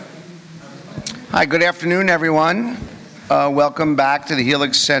Hi, good afternoon, everyone. Welcome back to the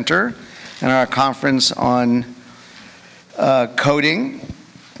Helix Center and our conference on coding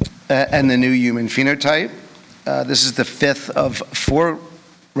and the new human phenotype. This is the fifth of 4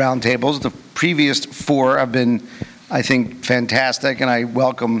 roundtables. The previous 4 have been, I think, fantastic, and I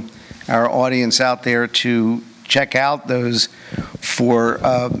welcome our audience out there to check out those 4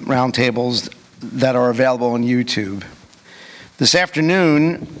 roundtables that are available on YouTube. This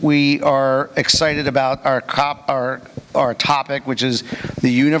afternoon, we are excited about our topic, which is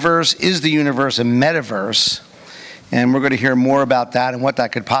the universe. Is the universe a metaverse? And we're going to hear more about that and what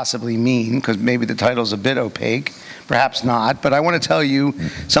that could possibly mean, because maybe the title's a bit opaque, perhaps not. But I want to tell you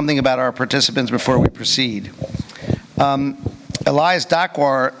something about our participants before we proceed. Dr. Elias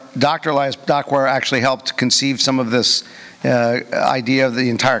Dakwar actually helped conceive some of this idea of the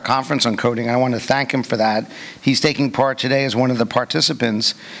entire conference on coding. I want to thank him for that. He's taking part today as one of the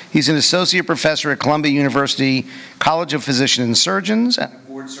participants. He's an associate professor at Columbia University College of Physicians and Surgeons and a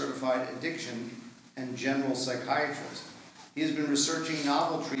board-certified addiction and general psychiatrist. He has been researching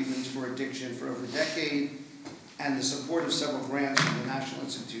novel treatments for addiction for over a decade and the support of several grants from the National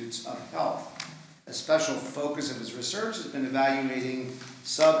Institutes of Health. A special focus of his research has been evaluating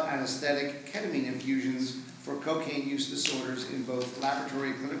sub-anesthetic ketamine infusions for cocaine use disorders in both laboratory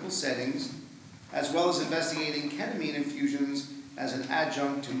and clinical settings, as well as investigating ketamine infusions as an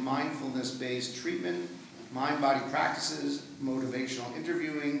adjunct to mindfulness-based treatment, mind-body practices, motivational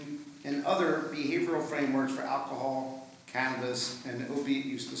interviewing, and other behavioral frameworks for alcohol, cannabis, and opiate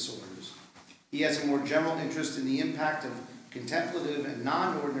use disorders. He has a more general interest in the impact of contemplative and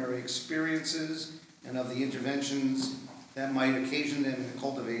non-ordinary experiences and of the interventions that might occasion them in the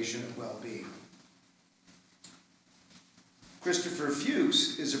cultivation of well-being. Christopher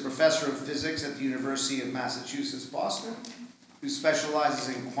Fuchs is a professor of physics at the University of Massachusetts, Boston, who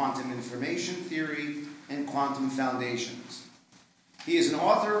specializes in quantum information theory and quantum foundations. He is an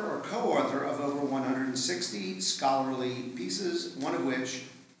author or co-author of over 160 scholarly pieces, one of which,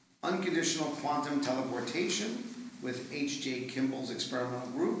 Unconditional Quantum Teleportation with H.J. Kimball's experimental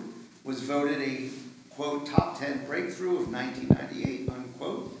group, was voted a, quote, top 10 breakthrough of 1998,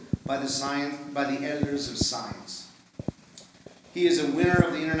 unquote, by the editors of Science. He is a winner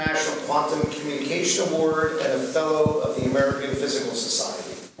of the International Quantum Communication Award and a fellow of the American Physical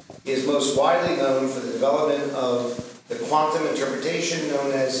Society. He is most widely known for the development of the quantum interpretation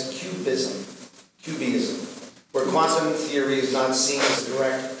known as cubism, where quantum theory is not seen as a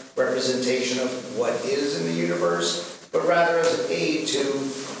direct representation of what is in the universe, but rather as an aid to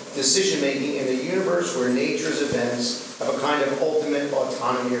decision-making in a universe where nature's events have a kind of ultimate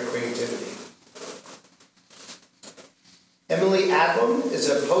autonomy or creativity. Emily Adlam is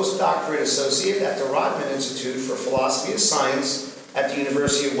a postdoctorate associate at the Rodman Institute for Philosophy of Science at the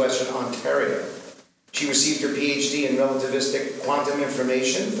University of Western Ontario. She received her PhD in relativistic quantum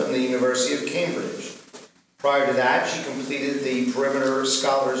information from the University of Cambridge. Prior to that, she completed the Perimeter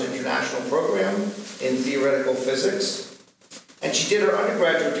Scholars International Program in theoretical physics, and she did her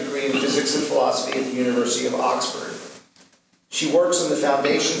undergraduate degree in physics and philosophy at the University of Oxford. She works on the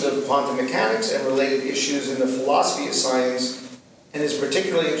foundations of quantum mechanics and related issues in the philosophy of science, and is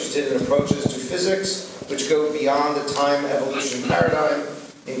particularly interested in approaches to physics which go beyond the time evolution paradigm,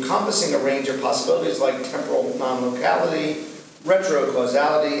 encompassing a range of possibilities like temporal non-locality,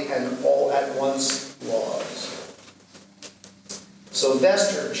 retrocausality, and all-at-once laws.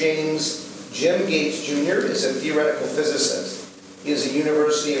 Sylvester James Jim Gates Jr. is a theoretical physicist. He is a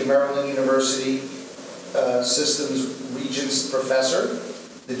University of Maryland University Systems Regents Professor,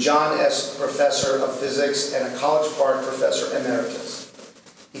 the John S. Professor of Physics, and a College Park Professor Emeritus.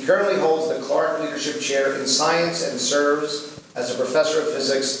 He currently holds the Clark Leadership Chair in Science and serves as a Professor of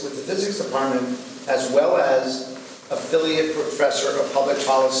Physics with the Physics Department, as well as Affiliate Professor of Public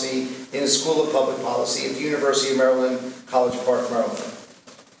Policy in the School of Public Policy at the University of Maryland, College Park, Maryland.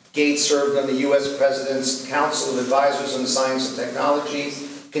 Gates served on the U.S. President's Council of Advisors on Science and Technology,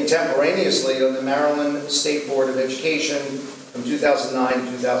 contemporaneously on the Maryland State Board of Education from 2009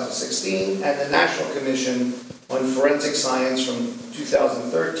 to 2016, and the National Commission on Forensic Science from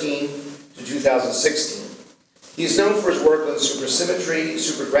 2013 to 2016. He is known for his work on supersymmetry,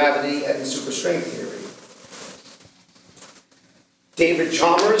 supergravity, and superstring theory. David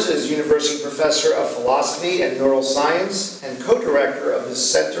Chalmers is University Professor of Philosophy and Neuroscience and co-director of the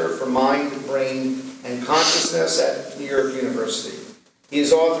Center for Mind, Brain, and Consciousness at New York University. He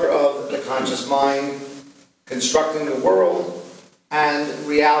is author of The Conscious Mind, Constructing the World, and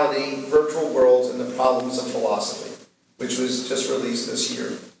Reality, Virtual Worlds, and the Problems of Philosophy, which was just released this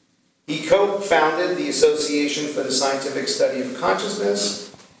year. He co-founded the Association for the Scientific Study of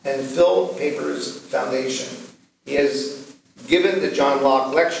Consciousness and Phil Papers Foundation. He has given the John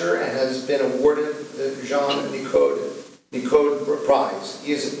Locke Lecture and has been awarded the Jean Nicode Prize.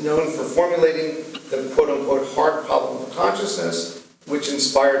 He is known for formulating the quote-unquote hard problem of consciousness, which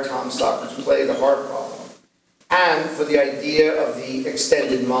inspired Tom Stocker's play The Hard Problem, and for the idea of the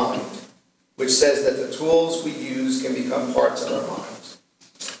extended mind, which says that the tools we use can become parts of our minds.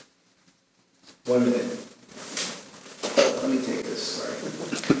 1 minute. Oh, let me take this, sorry.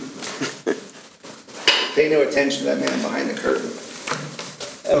 Pay no attention to that man behind the curtain.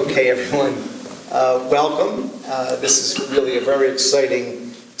 Okay, everyone, welcome. This is really a very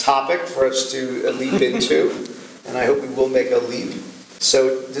exciting topic for us to leap into, and I hope we will make a leap.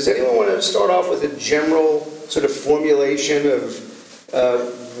 So does anyone want to start off with a general sort of formulation of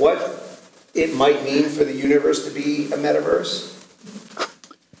what it might mean for the universe to be a metaverse?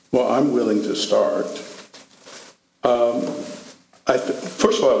 Well, I'm willing to start.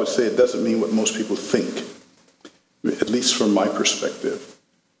 First of all, I would say it doesn't mean what most people think, at least from my perspective.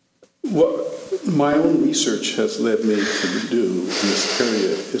 What my own research has led me to do in this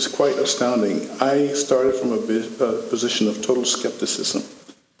area is quite astounding. I started from a position of total skepticism,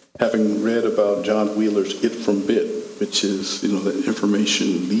 having read about John Wheeler's It from Bit, which is, that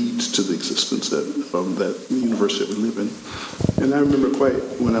information leads to the existence of that universe that we live in. And I remember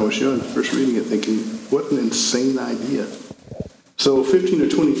when I was young, first reading it, thinking, what an insane idea. So 15 or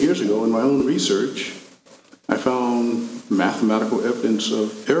 20 years ago, in my own research, I found mathematical evidence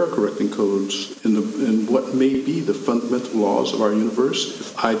of error-correcting codes in what may be the fundamental laws of our universe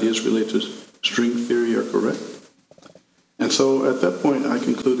if ideas related to string theory are correct. And so at that point, I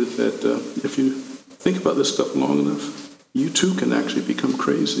concluded that if you think about this stuff long enough, you too can actually become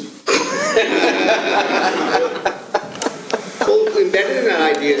crazy. Well, embedded in that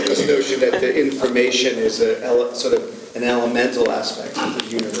idea is this notion that the information is sort of an elemental aspect of the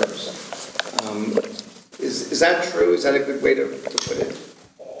universe. Is that true? Is that a good way to put it?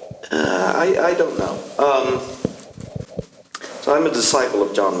 I don't know. So I'm a disciple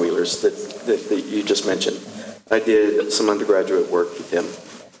of John Wheeler's that you just mentioned. I did some undergraduate work with him.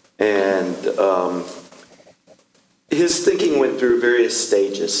 And his thinking went through various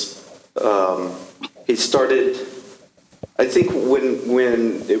stages. He started, I think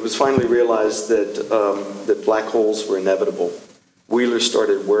when it was finally realized that black holes were inevitable, Wheeler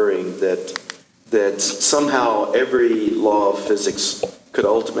started worrying that somehow every law of physics could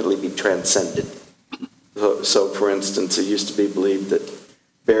ultimately be transcended. So for instance, it used to be believed that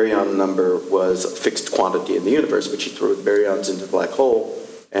baryon number was a fixed quantity in the universe, but you throw the baryons into the black hole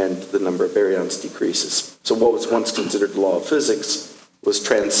and the number of baryons decreases. So what was once considered the law of physics was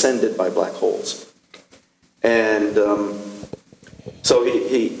transcended by black holes. And so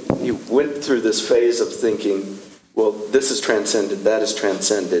he went through this phase of thinking, well, this is transcended, that is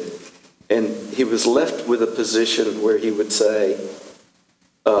transcended. And he was left with a position where he would say,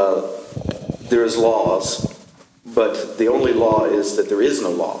 there's laws, but the only law is that there is no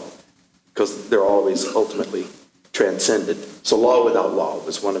law, because they're always ultimately transcended. So law without law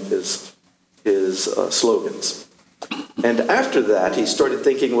was one of his slogans. And after that, he started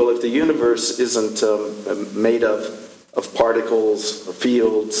thinking, well, if the universe isn't made of particles or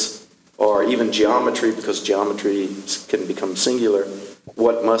fields or even geometry, because geometry can become singular,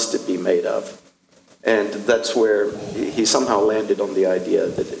 what must it be made of? And that's where he somehow landed on the idea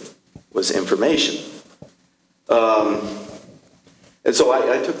that it was information. And so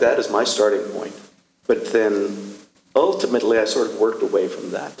I took that as my starting point. But then ultimately I sort of worked away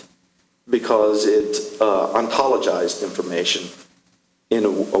from that because it ontologized information in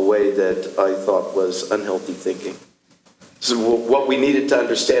a way that I thought was unhealthy thinking. So what we needed to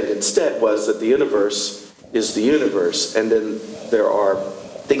understand instead was that the universe is the universe, and then there are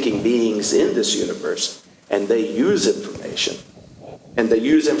thinking beings in this universe, and they use information. And they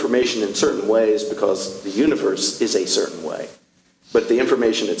use information in certain ways because the universe is a certain way. But the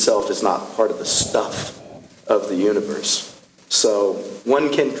information itself is not part of the stuff of the universe. So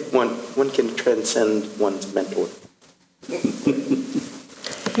one can transcend one's mentor.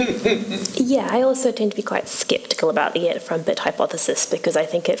 Yeah, I also tend to be quite skeptical about the it from bit hypothesis because I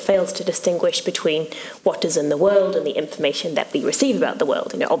think it fails to distinguish between what is in the world and the information that we receive about the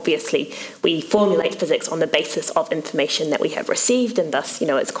world. Obviously, we formulate physics on the basis of information that we have received, and thus,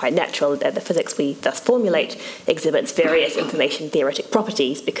 it's quite natural that the physics we thus formulate exhibits various information theoretic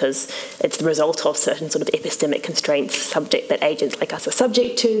properties because it's the result of certain sort of epistemic constraints that agents like us are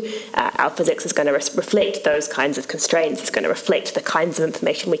subject to. Our physics is going to reflect those kinds of constraints. It's going to reflect the kinds of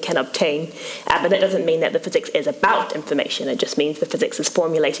information we can obtain, but that doesn't mean that the physics is about information. It just means the physics is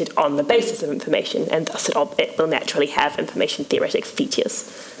formulated on the basis of information, and thus it will naturally have information theoretic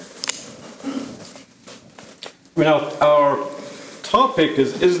features. mean, our topic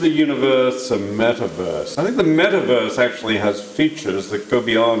is the universe a metaverse? I think the metaverse actually has features that go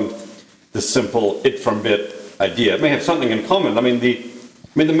beyond the simple it from bit idea. It may have something in common. I mean, the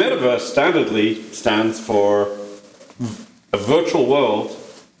metaverse standardly stands for a virtual world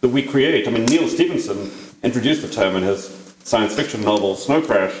that we create. I mean, Neil Stephenson introduced the term in his science fiction novel Snow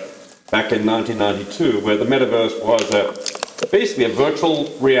Crash back in 1992, where the metaverse was basically a virtual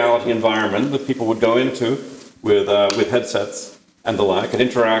reality environment that people would go into with headsets and the like, and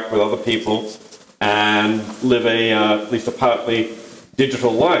interact with other people and live at least a partly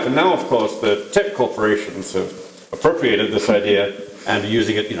digital life. And now, of course, the tech corporations have appropriated this idea and are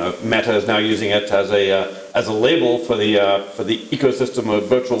using it. Meta is now using it as a label for the ecosystem of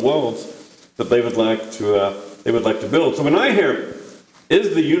virtual worlds that they would like to build. So when I hear,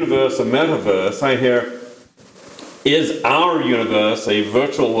 is the universe a metaverse? I hear, is our universe a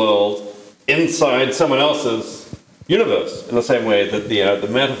virtual world inside someone else's universe? In the same way that the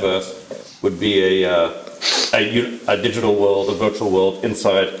metaverse would be a digital world, a virtual world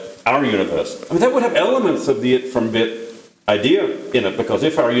inside our universe. I mean, that would have elements of the it from bit idea in it, because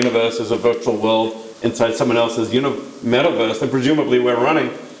if our universe is a virtual world inside someone else's metaverse, then presumably we're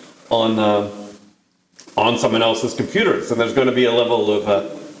running on someone else's computers, and there's going to be a level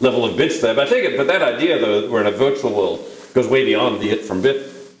of bits there. But I take it, but that idea, though, that we're in a virtual world, goes way beyond the it from bit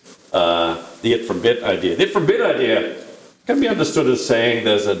idea. The it from bit idea can be understood as saying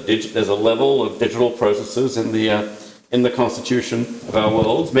there's a level of digital processes in the constitution of our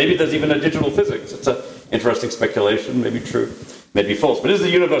worlds. Maybe there's even a digital physics. It's an interesting speculation, maybe true, maybe false. But is the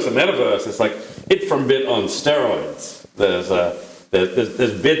universe a metaverse? It's like it from bit on steroids.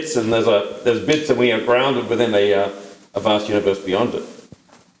 There's bits and there's bits, and we are grounded within a vast universe beyond it.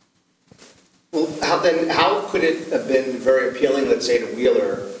 Well, how could it have been very appealing, let's say, to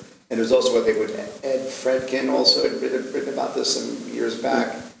Wheeler? And it was also, I think, what Ed Fredkin also had written about this some years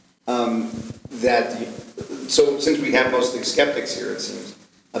back. So since we have mostly skeptics here, it seems,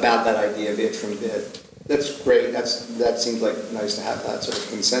 about that idea of it from bit, that's great. That seems like nice to have that sort of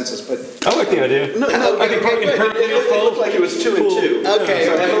consensus. But I like the idea. No, I think it looked like it was 2 and 2. Okay,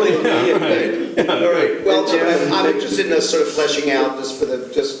 so Emily. All right. Well, I'm interested in us sort of fleshing out this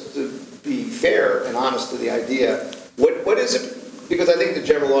just to be fair and honest to the idea. What is it? Because I think the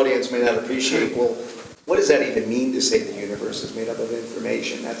general audience may not appreciate, well, what does that even mean to say the universe is made up of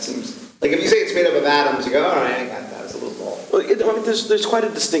information? That seems, like if you say it's made up of atoms, you go, all right, I got that, it's a little ball. Well, there's quite a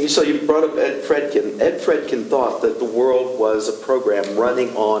distinction. So you brought up Ed Fredkin. Ed Fredkin thought that the world was a program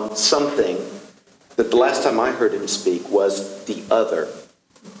running on something that the last time I heard him speak was the other.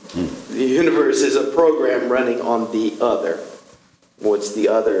 The universe is a program running on the other. What's the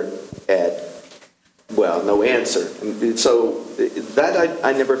other, Ed? Well, no answer. And so that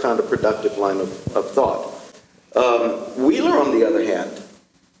I never found a productive line of thought. Wheeler, on the other hand,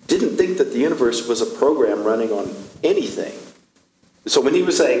 didn't think that the universe was a program running on anything. So when he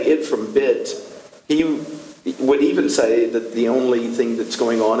was saying it from bit, he would even say that the only thing that's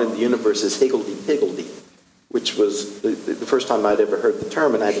going on in the universe is higgledy-piggledy, which was the first time I'd ever heard the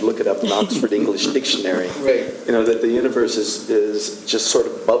term, and I had to look it up in Oxford English Dictionary. Right. That the universe is just sort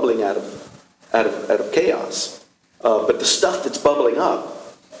of bubbling out of chaos. But the stuff that's bubbling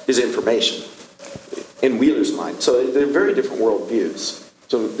up is information in Wheeler's mind. So they're very different worldviews.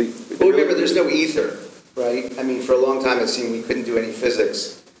 So remember, there's no ether, right? I mean, for a long time it seemed we couldn't do any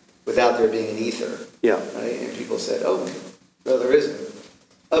physics without there being an ether. Yeah. Right? And people said, oh, no, there isn't.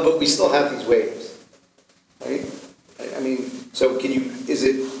 But we still have these waves, right? I mean, so is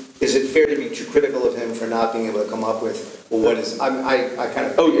it fair to be too critical of him for not being able to come up with, well, what is, I kind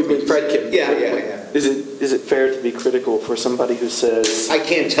of... Oh, you mean Fredkin? Yeah. Is it fair to be critical for somebody who says... I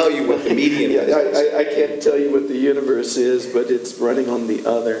can't tell you what the medium is. I can't tell you what the universe is, but it's running on the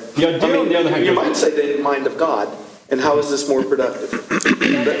other. The idea, on the other hand, you might say the mind of God, and how is this more productive?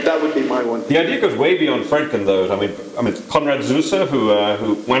 that would be my one. The idea goes way beyond Fredkin, though. I mean, Konrad Zuse,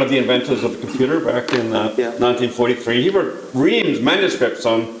 who one of the inventors of the computer back in 1943, he wrote reams manuscripts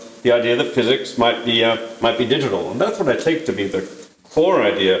on the idea that physics might be digital, and that's what I take to be the core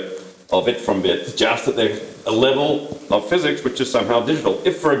idea of it from bit, just that there's a level of physics which is somehow digital.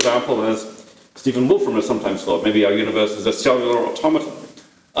 If, for example, as Stephen Wolfram has sometimes thought, maybe our universe is a cellular automaton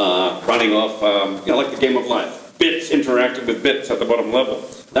running off, like the game of life, bits interacting with bits at the bottom level.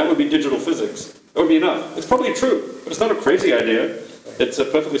 That would be digital physics. That would be enough. It's probably true, but it's not a crazy idea. It's a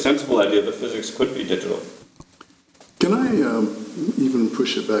perfectly sensible idea that physics could be digital. Can I even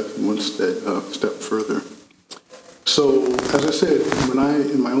push it back one step further? So, as I said, when I,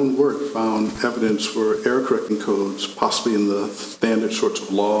 in my own work, found evidence for error-correcting codes, possibly in the standard sorts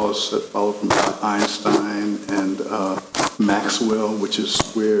of laws that follow from Einstein and Maxwell, which is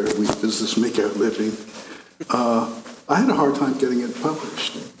where we physicists make our living, I had a hard time getting it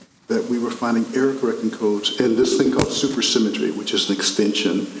published, that we were finding error-correcting codes in this thing called supersymmetry, which is an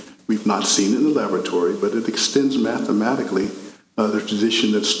extension we've not seen in the laboratory, but it extends mathematically the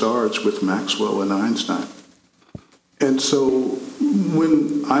tradition that starts with Maxwell and Einstein. And so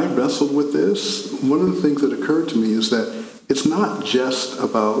when I wrestled with this, one of the things that occurred to me is that it's not just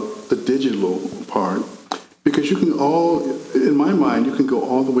about the digital part, because you can all, in my mind, you can go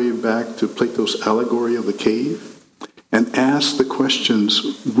all the way back to Plato's allegory of the cave and ask the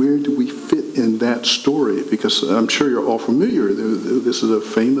questions, where do we fit in that story? Because I'm sure you're all familiar, this is a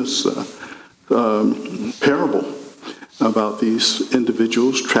famous parable about these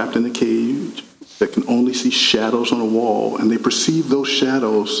individuals trapped in a cage that can only see shadows on a wall, and they perceive those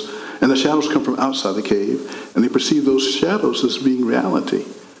shadows, and the shadows come from outside the cave, and they perceive those shadows as being reality.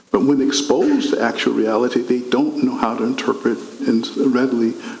 But when exposed to actual reality, they don't know how to interpret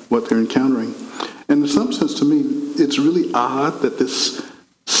readily what they're encountering. And in some sense, to me, it's really odd that this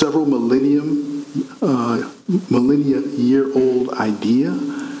several millennia-year-old idea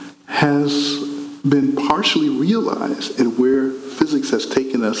has been partially realized, and where physics has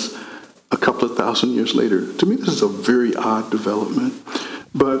taken us a couple of thousand years later. To me, this is a very odd development.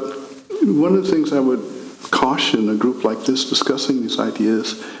 But one of the things I would caution a group like this discussing these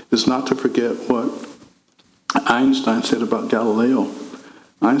ideas is not to forget what Einstein said about Galileo.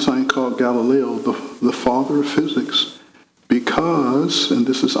 Einstein called Galileo the father of physics because, and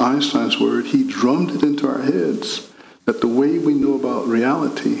this is Einstein's word, he drummed it into our heads that the way we know about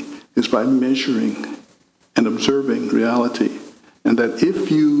reality is by measuring and observing reality. And that if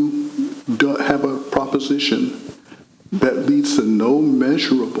you don't have a proposition that leads to no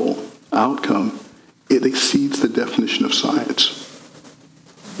measurable outcome, it exceeds the definition of science.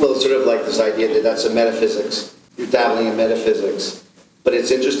 Well, it's sort of like this idea that that's a metaphysics. You're dabbling in metaphysics. But it's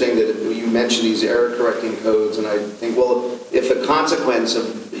interesting that you mentioned these error-correcting codes, and I think, well, if a consequence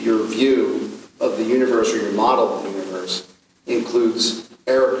of your view of the universe or your model of the universe includes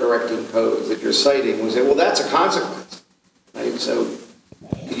error-correcting codes that you're citing, we say, well, that's a consequence, right? So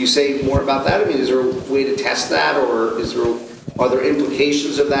could you say more about that? I mean, is there a way to test that, or are there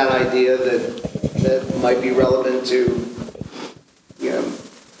implications of that idea that might be relevant to,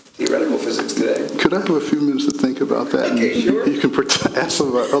 theoretical physics today? Could I have a few minutes to think about that? Okay, sure. You can ask some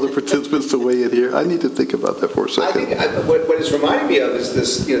of our other participants to weigh in here. I need to think about that for a second. I think what it's reminding me of is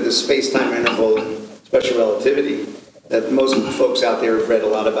this, this space-time interval and special relativity that most folks out there have read a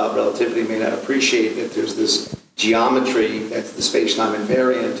lot about relativity may not appreciate, that there's this geometry, that's the space-time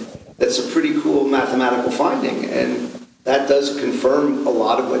invariant, that's a pretty cool mathematical finding, and that does confirm a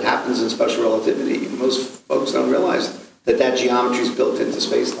lot of what happens in special relativity. Most folks don't realize that geometry is built into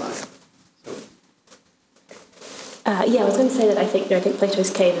space-time. I was going to say that I think Plato's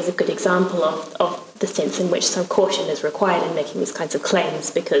cave is a good example of the sense in which some caution is required in making these kinds of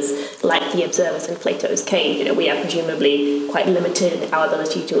claims, because like the observers in Plato's cave, we are presumably quite limited in our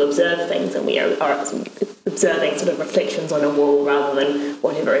ability to observe things, and we are observing sort of reflections on a wall rather than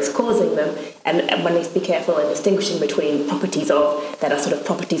whatever is causing them. And one needs to be careful in distinguishing between properties that are sort of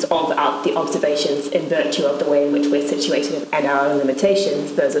properties of the observations in virtue of the way in which we're situated and our own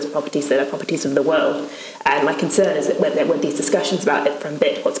limitations versus properties that are properties of the world. And my concern is that with these discussions about it from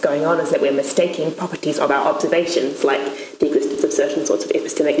bit, what's going on is that we're mistaking properties of our observations, like the existence of certain sorts of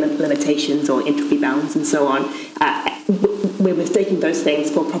epistemic limitations or entropy bounds and so on. We're mistaking those things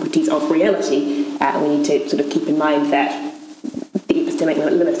for properties of reality. We need to sort of keep in mind that the epistemic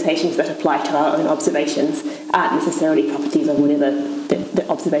limitations that apply to our own observations aren't necessarily properties of whatever the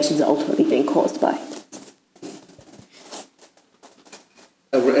observations are ultimately being caused by.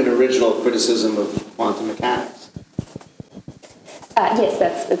 An original criticism of quantum mechanics. Yes,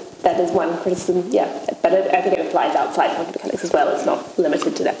 that is one criticism, yeah. But I think it applies outside quantum mechanics as well. It's not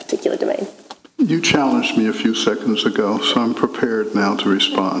limited to that particular domain. You challenged me a few seconds ago, so I'm prepared now to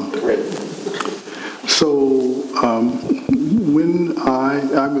respond. Great. So when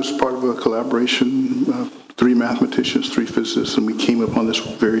I was part of a collaboration, 3 mathematicians, 3 physicists, and we came upon this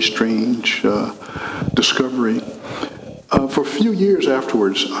very strange discovery. For a few years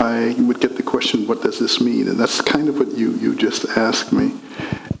afterwards, I would get the question, what does this mean? And that's kind of what you just asked me.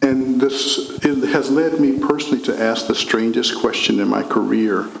 And it has led me personally to ask the strangest question in my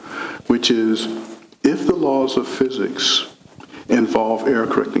career, which is, if the laws of physics involve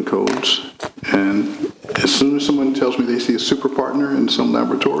error-correcting codes, and as soon as someone tells me they see a super partner in some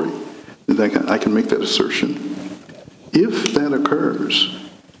laboratory, then I can make that assertion. If that occurs,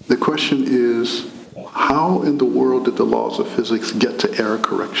 the question is, how in the world did the laws of physics get to error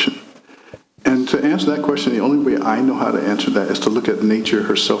correction? And to answer that question, the only way I know how to answer that is to look at nature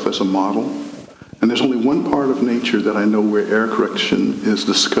herself as a model. And there's only one part of nature that I know where error correction is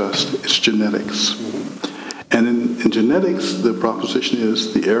discussed. It's genetics. And in genetics, the proposition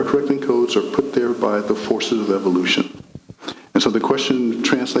is the error correcting codes are put there by the forces of evolution. And so the question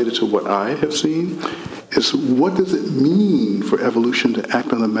translated to what I have seen is, what does it mean for evolution to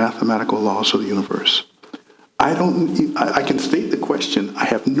act on the mathematical laws of the universe? I can state the question. I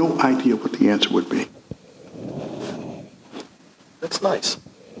have no idea what the answer would be. That's nice.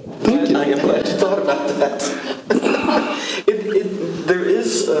 Thank you. I am glad you thought about that. There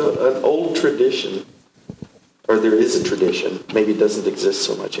is an old tradition, or there is a tradition, maybe it doesn't exist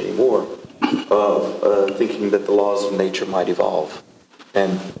so much anymore, of thinking that the laws of nature might evolve.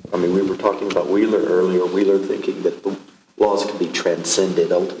 And, I mean, we were talking about Wheeler earlier, Wheeler thinking that the laws can be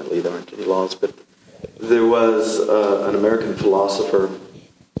transcended. Ultimately, there aren't any laws, but there was an American philosopher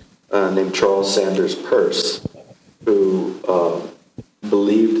named Charles Sanders Peirce who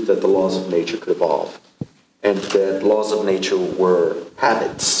believed that the laws of nature could evolve and that laws of nature were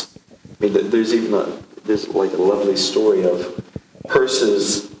habits. I mean, there's like a lovely story of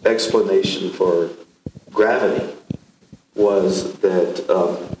Peirce's explanation for gravity was that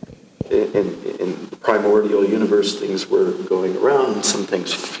in the primordial universe, things were going around, and some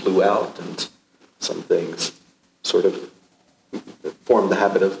things flew out, and some things sort of formed the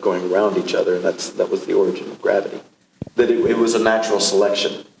habit of going around each other, and that was the origin of gravity. That it was a natural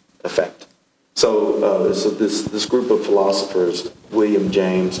selection effect. So this group of philosophers, William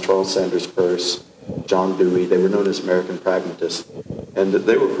James, Charles Sanders Peirce, John Dewey, they were known as American pragmatists, and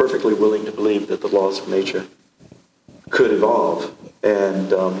they were perfectly willing to believe that the laws of nature could evolve.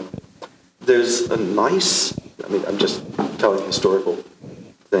 And there's a nice, I mean, I'm just telling historical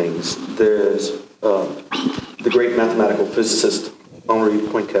things. There's the great mathematical physicist Henri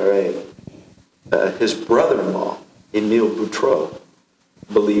Poincaré. His brother-in-law, Émile Boutroux,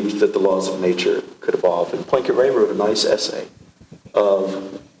 believed that the laws of nature could evolve. And Poincaré wrote a nice essay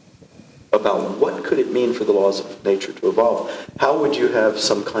about what could it mean for the laws of nature to evolve. How would you have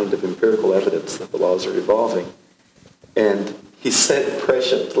some kind of empirical evidence that the laws are evolving? And he said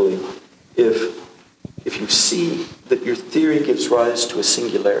presciently, if you see that your theory gives rise to a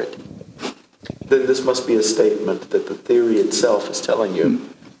singularity, then this must be a statement that the theory itself is telling you,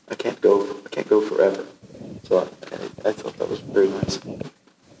 I can't go forever. So I thought that was very nice.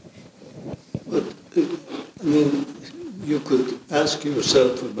 But, I mean, you could ask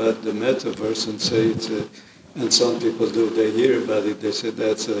yourself about the metaverse and say it's and some people do, they hear about it, they say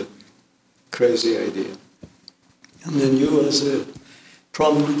that's a crazy idea. And then you, as a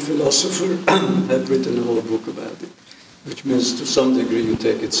prominent philosopher, have written a whole book about it, which means to some degree you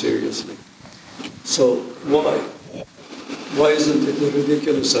take it seriously. So why? Why isn't it a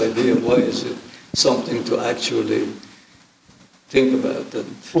ridiculous idea? Why is it something to actually think about?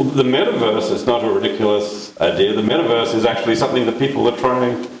 Well, the metaverse is not a ridiculous idea. The metaverse is actually something that people are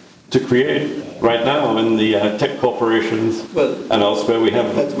trying to create right now in the tech corporations and elsewhere.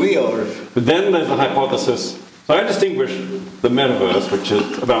 But we are. But then there's the hypothesis. So I distinguish the metaverse, which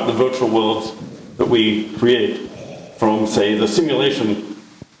is about the virtual worlds that we create, from, say, the simulation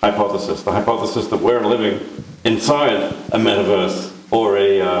hypothesis, the hypothesis that we're living inside a metaverse or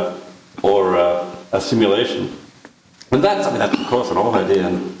a simulation. And that's of course an old idea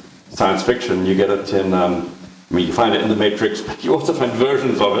in science fiction. You get it in, you find it in The Matrix, but you also find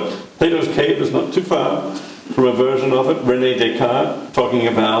versions of it. Plato's Cave is not too far from a version of it. René Descartes talking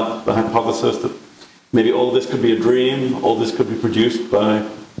about the hypothesis that maybe all this could be a dream, all this could be produced by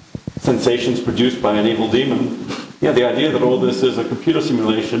sensations produced by an evil demon. Yeah, the idea that all this is a computer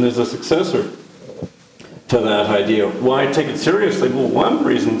simulation is a successor to that idea. Why take it seriously? Well, one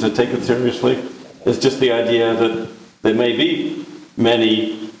reason to take it seriously is just the idea that there may be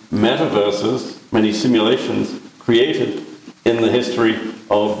many metaverses, many simulations created in the history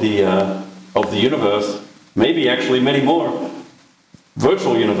of the universe, maybe actually many more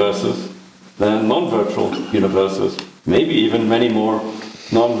virtual universes than non-virtual universes, maybe even many more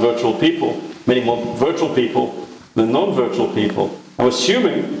non-virtual people, many more virtual people than non-virtual people. I'm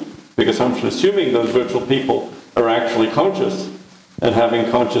assuming, big assumption, assuming those virtual people are actually conscious and having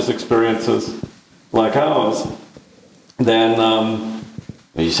conscious experiences like ours, then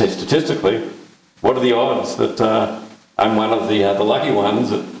you say statistically, what are the odds that I'm one of the lucky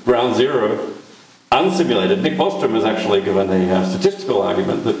ones at ground zero, unsimulated? Nick Bostrom has actually given a statistical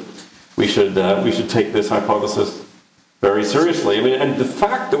argument that we should take this hypothesis very seriously. I mean, and the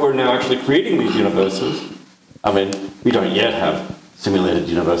fact that we're now actually creating these universes I mean, we don't yet have simulated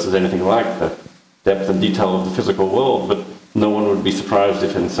universes, anything like the depth and detail of the physical world, but no one would be surprised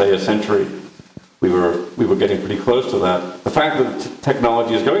if in, say, a century we were getting pretty close to that. The fact that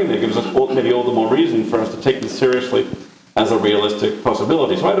technology is going there gives us maybe all the more reason for us to take this seriously as a realistic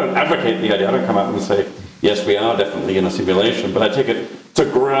possibility. So I don't advocate the idea. I don't come out and say, yes, we are definitely in a simulation, but I take it's a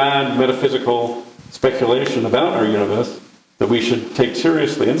grand metaphysical speculation about our universe that we should take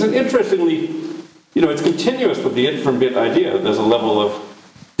seriously. And interestingly, it's continuous with the it from bit idea. There's a level of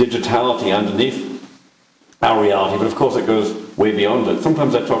digitality underneath our reality, but of course it goes way beyond it.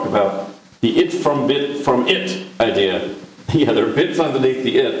 Sometimes I talk about the it from bit from it idea. Yeah, there are bits underneath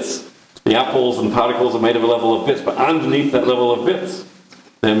the its. The apples and particles are made of a level of bits, but underneath that level of bits,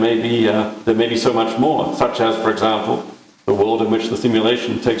 there may be so much more, such as, for example, the world in which the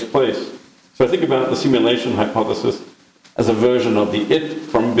simulation takes place. So I think about the simulation hypothesis as a version of the it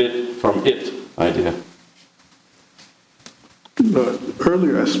from it idea.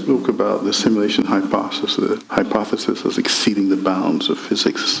 Earlier I spoke about the simulation hypothesis. The hypothesis as exceeding the bounds of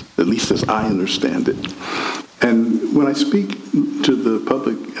physics, at least as I understand it. And when I speak to the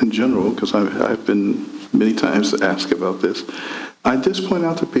public in general, because I've been many times asked about this, I just point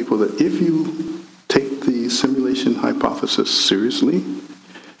out to people that if you take the simulation hypothesis seriously,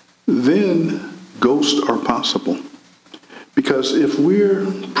 then ghosts are possible. Because if we're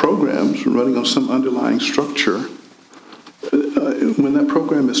programs running on some underlying structure, when that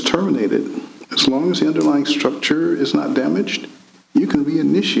program is terminated, as long as the underlying structure is not damaged, you can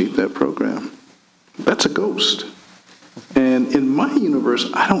reinitiate that program. That's a ghost. And in my universe,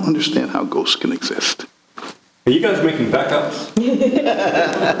 I don't understand how ghosts can exist. Are you guys making backups?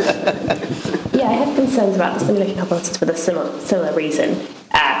 Yeah, I have concerns about the simulation hypothesis for a similar reason.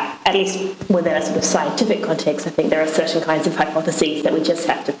 At least within a sort of scientific context, I think there are certain kinds of hypotheses that we just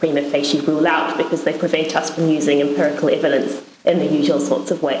have to prima facie rule out because they prevent us from using empirical evidence in the usual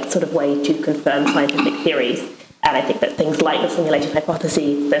sort of way to confirm scientific theories. And I think that things like the simulation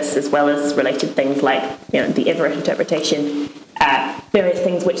hypothesis, this as well as related things like the Everett interpretation, various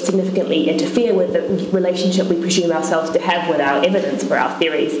things which significantly interfere with the relationship we presume ourselves to have with our evidence for our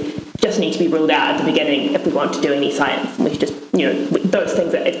theories, just need to be ruled out at the beginning if we want to do any science. And we should just, those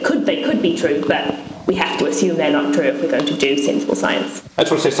things they could be true, but we have to assume they're not true if we're going to do sensible science. I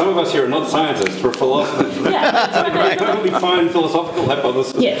just want to say, some of us here are not scientists, we're philosophers. Yeah, that's right. Totally fine philosophical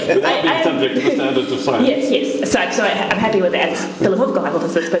hypothesis without being subject to the standards of science. Yes. So I'm happy with that as philosophical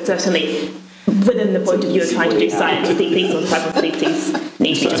hypothesis, but certainly within the point of view of trying to do science, these sorts of hypotheses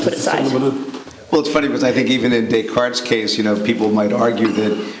need to be just put aside. Well, it's funny because I think even in Descartes' case, people might argue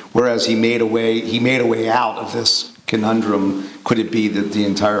that whereas he made a way out of this conundrum, could it be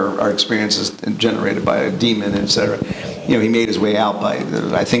that our experience is generated by a demon, etc. He made his way out by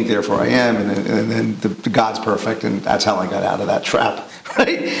I think therefore I am, and then the God's perfect, and that's how I got out of that trap,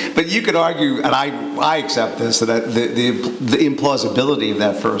 right? But you could argue, and I accept this, that the implausibility of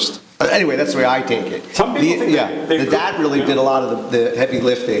that first. Anyway, that's the way I take it. Some people think that really did a lot of the heavy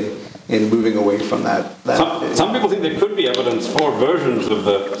lifting in moving away from that. Some people think there could be evidence for versions of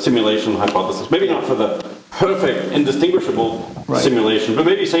the simulation hypothesis. Maybe not for the perfect, indistinguishable simulation, but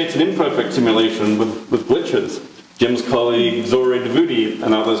maybe say it's an imperfect simulation with glitches. Jim's colleague Zoe Davudi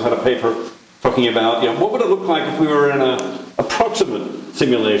and others had a paper talking about what would it look like if we were in an approximate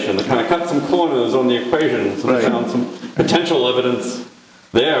simulation that kind of cut some corners on the equations and found some potential evidence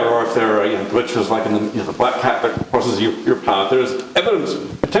there, or if there are glitches like in the black cat that crosses your path. There's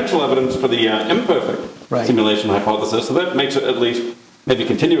potential evidence for the imperfect simulation hypothesis, so that makes it at least maybe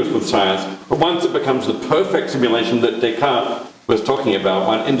continuous with science. But once it becomes the perfect simulation that Descartes was talking about,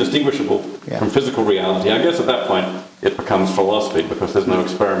 one indistinguishable from physical reality, I guess at that point it becomes philosophy because there's no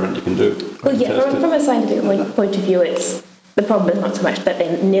experiment you can do. Well, from a scientific point of view, the problem is not so much that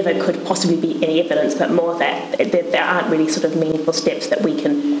there never could possibly be any evidence, but more that there aren't really sort of meaningful steps that we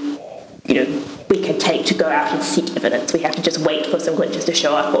can take to go out and seek evidence. We have to just wait for some glitches to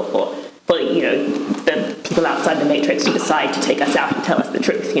show up, or for the people outside the matrix to decide to take us out and tell us the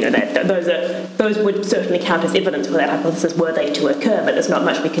truth. Those would certainly count as evidence for that hypothesis were they to occur, but there's not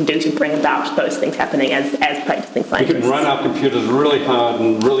much we can do to bring about those things happening as practicing scientists. We can run our computers really hard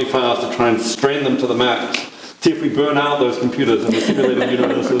and really fast to try and strain them to the max. See if we burn out those computers in the simulated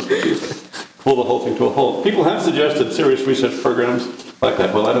universes, pull the whole thing to a halt. People have suggested serious research programs like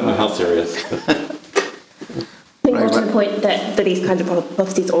that. Well, I don't know how serious. I think more to the point that these kinds of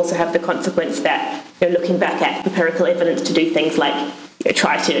hypotheses also have the consequence that looking back at empirical evidence to do things like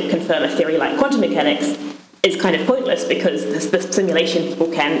try to confirm a theory like quantum mechanics, is kind of pointless because the simulation people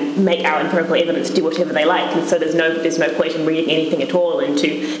can make our empirical evidence do whatever they like, and so there's no point in reading anything at all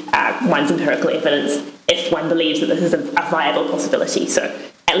into one's empirical evidence if one believes that this is a viable possibility. So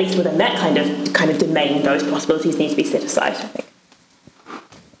at least within that kind of domain, those possibilities need to be set aside, I think.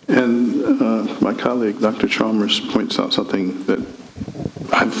 And my colleague, Dr. Chalmers, points out something that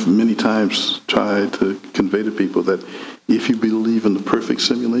I've many times tried to convey to people, that if you believe in the perfect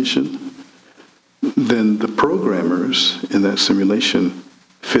simulation, then the programmers in that simulation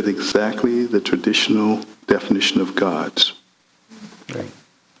fit exactly the traditional definition of gods. Right.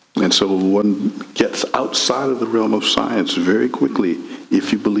 And so one gets outside of the realm of science very quickly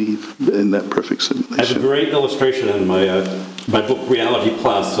if you believe in that perfect simulation. I have a great illustration in my book Reality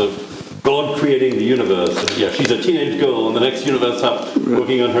Plus of God creating the universe. And yeah, she's a teenage girl in the next universe up,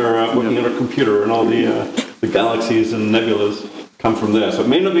 working on her computer, and all the galaxies and nebulas come from there. So it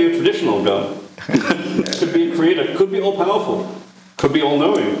may not be a traditional God. Could be a creator, could be all-powerful, could be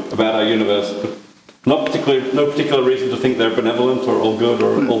all-knowing about our universe, but no particular reason to think they're benevolent or all good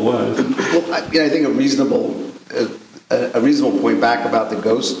or all wise. Well, I think a reasonable point back about the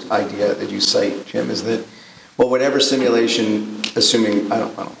ghost idea that you cite, Jim, is that, well, whatever simulation, assuming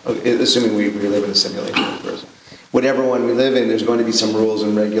we live in a simulation, of course, whatever one we live in, there's going to be some rules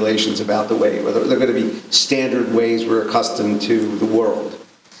and regulations about the way, whether they're going to be standard ways we're accustomed to the world.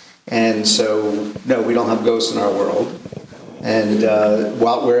 And so, no, we don't have ghosts in our world. And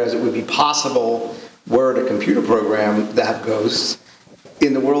whereas it would be possible, were it a computer program to have ghosts,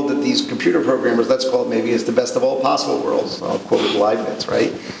 in the world that these computer programmers, let's call it maybe, it's the best of all possible worlds. I'll quote Leibniz,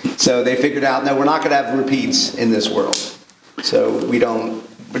 right? So they figured out, no, we're not going to have repeats in this world. So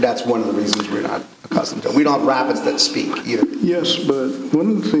but that's one of the reasons we're not accustomed to it. We don't have rapids that speak either. Yes, but one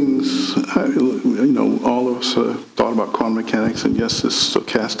of the things, all of us thought about quantum mechanics, and yes, it's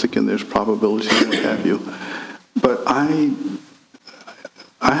stochastic and there's probability and what have you. But I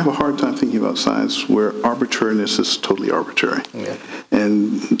have a hard time thinking about science where arbitrariness is totally arbitrary. Yeah.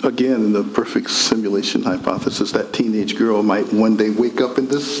 And again, in the perfect simulation hypothesis, that teenage girl might one day wake up and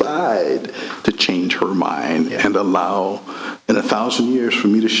decide to change her mind and allow in 1,000 years for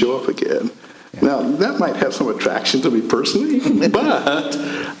me to show up again. Yeah. Now, that might have some attraction to me personally, but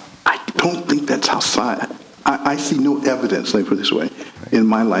I don't think that's how science... I see no evidence, let me put it this way, in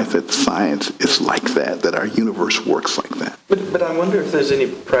my life that science is like that our universe works like that. But I wonder if there's any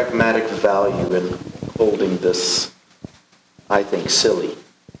pragmatic value in holding this, I think, silly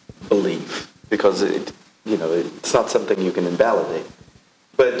belief, because it's not something you can invalidate.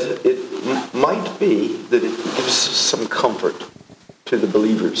 But it might be that it gives some comfort to the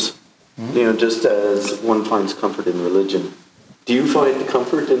believers, just as one finds comfort in religion. Do you find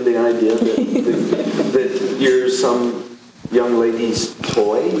comfort in the idea that you're some young lady's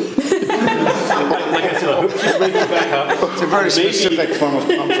toy? Like I said, I hope she's waking back up. It's a very specific form of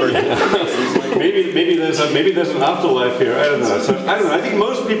comfort. maybe there's an afterlife here. I don't know. I think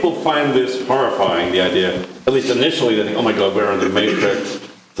most people find this horrifying. The idea, at least initially, they think, "Oh my God, we're in the Matrix.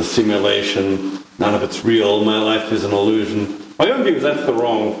 It's a simulation. None of it's real. My life is an illusion." My own view is that's the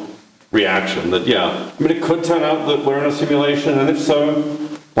wrong reaction. That it could turn out that we're in a simulation, and if so,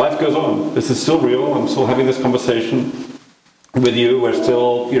 life goes on. This is still real. I'm still having this conversation with you. We're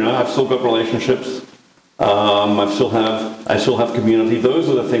still, I've still got relationships. I still have community. Those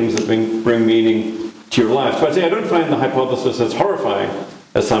are the things that bring meaning to your life. So I'd say I don't find the hypothesis as horrifying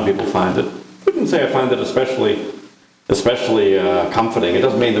as some people find it. I wouldn't say I find it especially comforting. It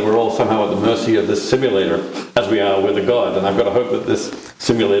doesn't mean that we're all somehow at the mercy of this simulator as we are with a God, and I've got to hope that this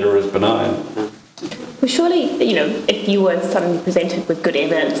simulator is benign. Well, surely, if you were suddenly presented with good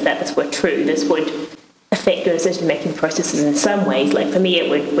evidence that this were true, this would affect your decision-making processes in some ways. Like for me, it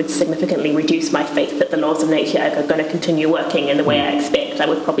would significantly reduce my faith that the laws of nature are going to continue working in the way I expect. I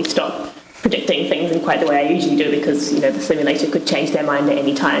would probably stop predicting things in quite the way I usually do because, the simulator could change their mind at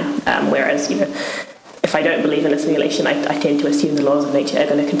any time. Whereas, if I don't believe in a simulation, I tend to assume the laws of nature are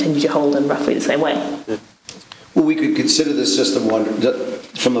going to continue to hold in roughly the same way. Well, we could consider this system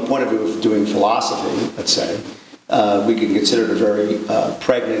from the point of view of doing philosophy, let's say. We could consider it a very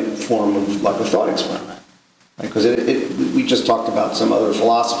pregnant form of like a thought experiment. Because we just talked about some other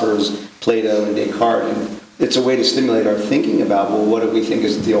philosophers, Plato and Descartes, and it's a way to stimulate our thinking about, well, what do we think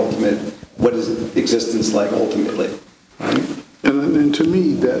is the ultimate, what is existence like ultimately, right? And to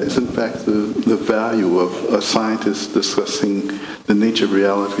me, that is in fact the value of a scientist discussing the nature of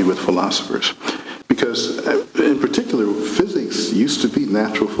reality with philosophers. Because in particular, physics used to be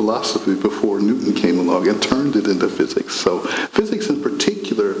natural philosophy before Newton came along and turned it into physics. So physics in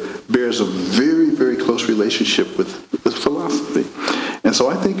particular bears a very, very close relationship with philosophy. And so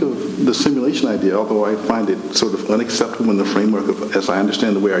I think of the simulation idea, although I find it sort of unacceptable in the framework of, as I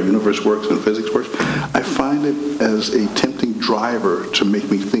understand the way our universe works and physics works, I find it as a tempting driver to make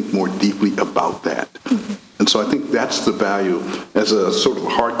me think more deeply about that. And so I think that's the value, as a sort of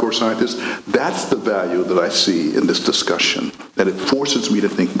hardcore scientist, that's the value that I see in this discussion, that it forces me to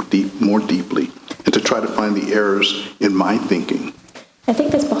think more deeply and to try to find the errors in my thinking. I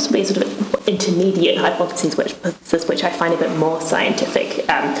think there's possibly sort of intermediate hypotheses which I find a bit more scientific,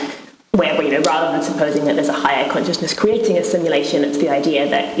 where rather than supposing that there's a higher consciousness creating a simulation, it's the idea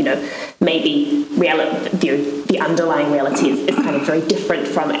that maybe the underlying reality is kind of very different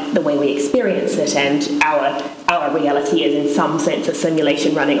from the way we experience it, and our reality is in some sense a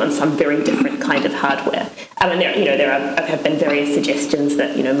simulation running on some very different kind of hardware. And there have been various suggestions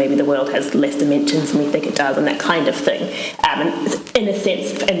that maybe the world has less dimensions than we think it does, and that kind of thing. And in a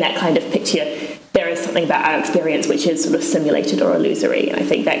sense, in that kind of picture, there is something about our experience which is sort of simulated or illusory. And I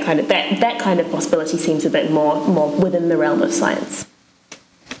think that kind of possibility seems a bit more within the realm of science.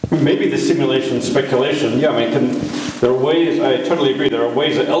 Maybe the simulation speculation, there are ways, I totally agree, there are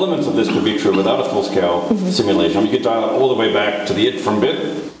ways that elements of this could be true without a full-scale simulation. You could dial it all the way back to the it from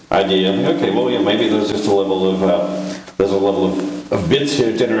bit idea. Okay, well, maybe there's just a level of bits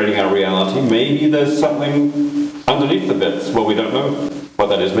here generating our reality. Maybe there's something underneath the bits. Well, we don't know what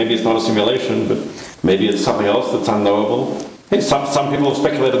that is. Maybe it's not a simulation, but maybe it's something else that's unknowable. Hey, some people have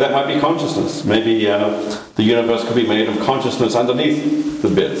speculated that might be consciousness. Maybe the universe could be made of consciousness underneath the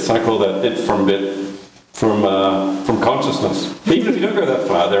bits. I call that it from bit from consciousness. But even if you don't go that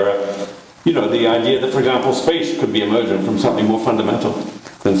far, there are, the idea that, for example, space could be emergent from something more fundamental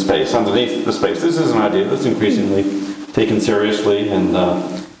than space, underneath the space. This is an idea that's increasingly taken seriously in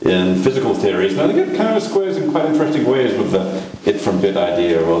physical theories. And I think it kind of squares in quite interesting ways with the it from bit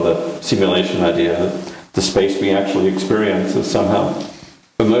idea or the simulation idea. The space we actually experience is somehow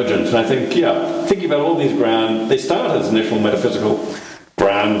emergent. And I think, thinking about all these they start as initial metaphysical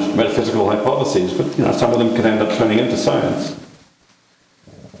hypotheses, but some of them can end up turning into science.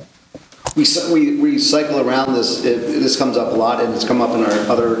 We cycle around this. This comes up a lot, and it's come up in our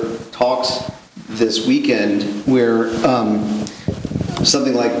other talks this weekend, where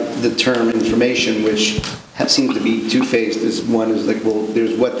something like the term information, which seems to be two-faced, is one is like, well,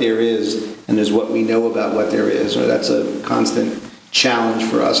 there's what there is, and there's what we know about what there is. Or that's a constant challenge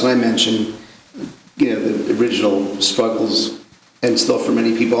for us. And I mentioned, the original struggles, and still for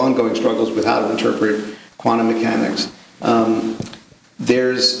many people, ongoing struggles with how to interpret quantum mechanics. But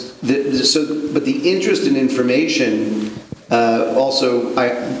the interest in information, also,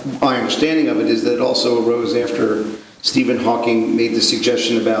 my understanding of it is that it also arose after Stephen Hawking made the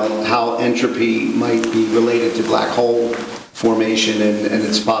suggestion about how entropy might be related to black hole formation and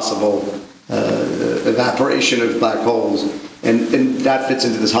its possible evaporation of black holes. And that fits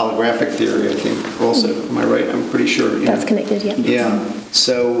into this holographic theory, I think, also. Am I right? I'm pretty sure. That's connected, yeah. Yeah.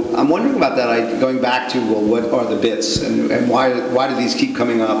 So I'm wondering about that, going back to, well, what are the bits, and why do these keep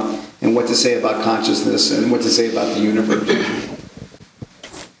coming up, and what to say about consciousness, and what to say about the universe?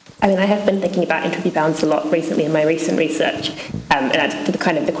 I mean, I have been thinking about entropy bounds a lot recently in my recent research, and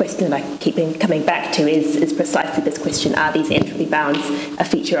the question that I keep coming back to is precisely this question: are these entropy bounds a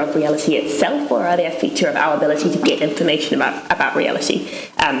feature of reality itself, or are they a feature of our ability to get information about reality?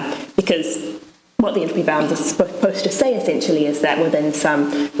 Because what the entropy bounds are supposed to say, essentially, is that within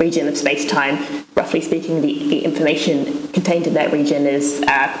some region of space-time, roughly speaking, the information contained in that region is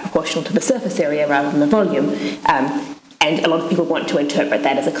proportional to the surface area rather than the volume. And a lot of people want to interpret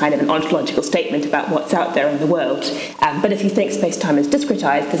that as a kind of an ontological statement about what's out there in the world. But if you think space-time is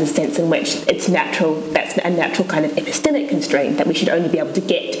discretized, there's a sense in which it's natural, that's a natural kind of epistemic constraint, that we should only be able to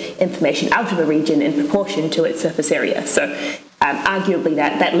get information out of a region in proportion to its surface area. So arguably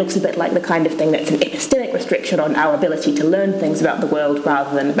that looks a bit like the kind of thing that's an epistemic restriction on our ability to learn things about the world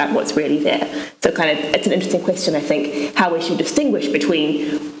rather than about what's really there. So it's an interesting question, I think, how we should distinguish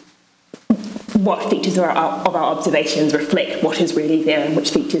between what features of our observations reflect what is really there and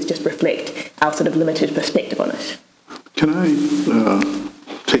which features just reflect our sort of limited perspective on it. Can I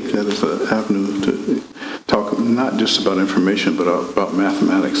take that as an avenue to talk not just about information, but about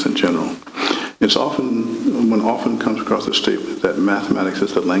mathematics in general? It's often comes across the statement that mathematics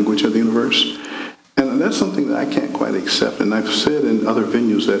is the language of the universe. And that's something that I can't quite accept. And I've said in other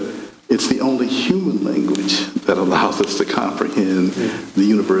venues that it's the only human language that allows us to comprehend the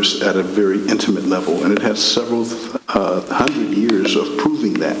universe at a very intimate level. And it has several hundred years of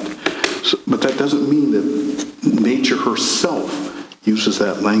proving that. But that doesn't mean that nature herself uses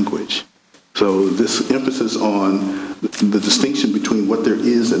that language. So this emphasis on the distinction between what there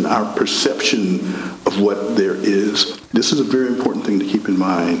is and our perception of what there is, this is a very important thing to keep in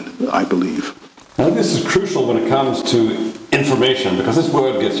mind, I believe. I think this is crucial when it comes to information, because this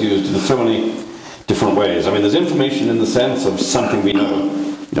word gets used in so many different ways. I mean, there's information in the sense of something we know,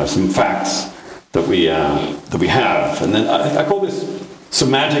 some facts that we have, and then I call this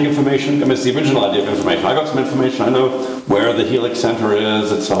semantic information. I mean, it's the original idea of information. I got some information. I know where the Helix Center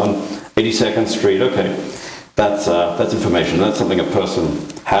is. It's on 82nd Street. Okay, that's information. That's something a person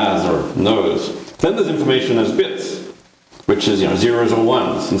has or knows. Then there's information as bits, which is zeros or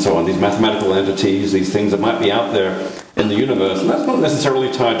ones and so on. These mathematical entities, these things that might be out there in the universe, and that's not necessarily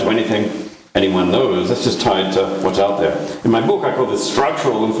tied to anything anyone knows. That's just tied to what's out there. In my book, I call this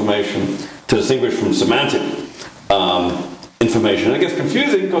structural information to distinguish from semantic information. And it gets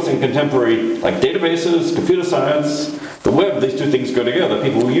confusing because in contemporary, like databases, computer science, the web, these two things go together.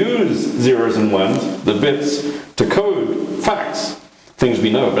 People use zeros and ones, the bits, to code facts, things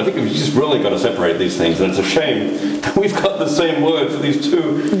we know. But I think we've just really got to separate these things, and it's a shame that we've got the same word for these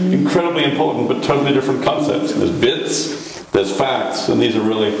two incredibly important but totally different concepts. There's bits, there's facts, and these are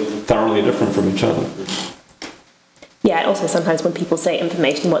really thoroughly different from each other. Yeah, also sometimes when people say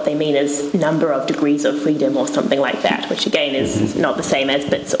information, what they mean is number of degrees of freedom or something like that, which again is not the same as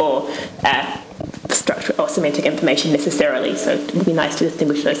bits or structure or semantic information necessarily. So it would be nice to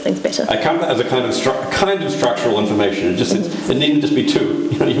distinguish those things better. I count that as a kind of structural information. It needn't just be two.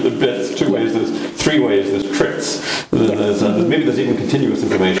 You have the bits, two ways. There's three ways. There's tricks. Maybe there's even continuous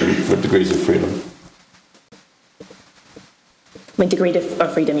information for degrees of freedom. When degree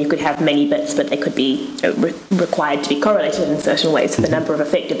of freedom, you could have many bits, but they could be required to be correlated in certain ways. So the number of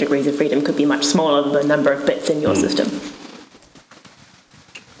effective degrees of freedom could be much smaller than the number of bits in your system.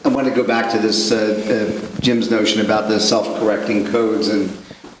 I want to go back to this, Jim's notion about the self-correcting codes and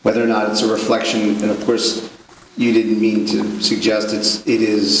whether or not it's a reflection. And of course, you didn't mean to suggest it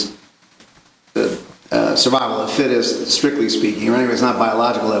is survival of the fittest, strictly speaking. Or anyway, it's not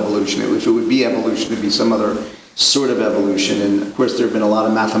biological evolution. If it would be evolution, it would be some other sort of evolution. And of course, there have been a lot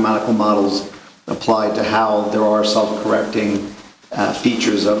of mathematical models applied to how there are self-correcting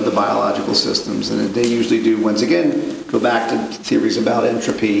features of the biological systems. And they usually do, once again, go back to theories about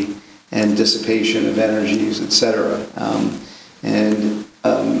entropy and dissipation of energies, etc.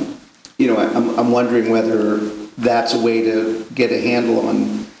 I'm wondering whether that's a way to get a handle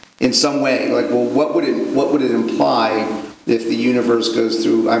on, in some way, like, well, what would it imply if the universe goes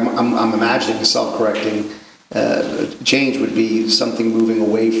through? I'm imagining a self-correcting change would be something moving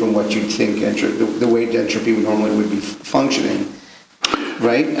away from what you'd think the way entropy normally would be functioning,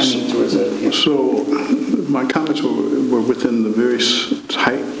 right? I mean, towards a, So my comments were within the very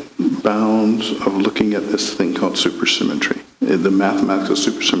tight bounds of looking at this thing called supersymmetry, the mathematical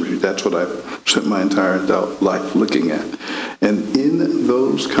supersymmetry. That's what I've spent my entire adult life looking at. And in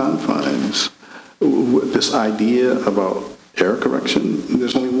those confines, this idea about error correction,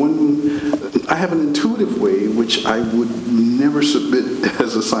 there's only one. I have an intuitive way which I would never submit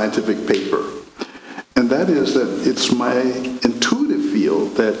as a scientific paper. And that is that it's my intuitive feel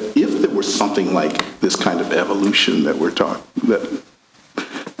that if there was something like this kind of evolution that we're talking,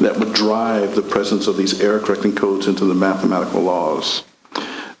 that would drive the presence of these error correcting codes into the mathematical laws,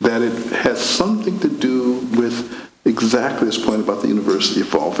 that it has something to do with exactly this point about the universe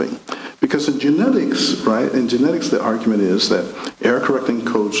evolving. Because in genetics, right, in genetics the argument is that error correcting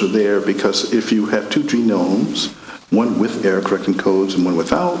codes are there because if you have two genomes, one with error correcting codes and one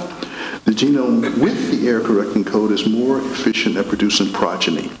without, the genome with the error correcting code is more efficient at producing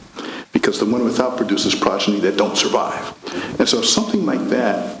progeny, because the one without produces progeny that don't survive. And so something like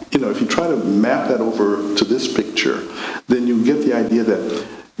that, if you try to map that over to this picture, then you get the idea that,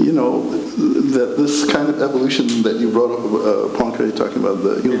 that this kind of evolution that you brought up, Poincaré, talking about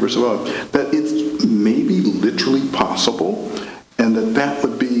the universe evolving, that it's maybe literally possible, and that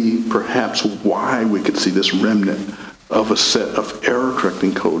would be perhaps why we could see this remnant of a set of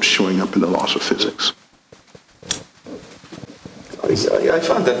error-correcting codes showing up in the laws of physics. I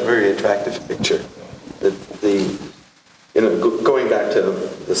found that a very attractive picture. Going back to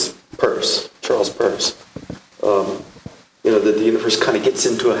this Peirce, Charles Peirce, that the universe kind of gets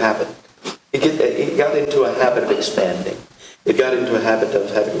into a habit. It got into a habit of expanding. It got into a habit of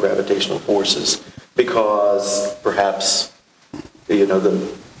having gravitational forces because perhaps, the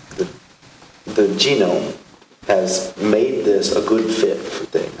genome has made this a good fit for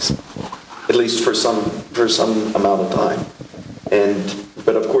things, at least for some amount of time.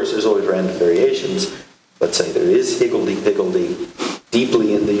 But of course, there's always random variations. Let's say there is higgledy-piggledy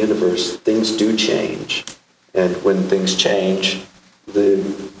deeply in the universe. Things do change, and when things change, the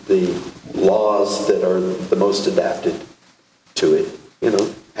are the most adapted to it,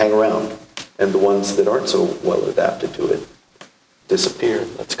 hang around. And the ones that aren't so well adapted to it disappear.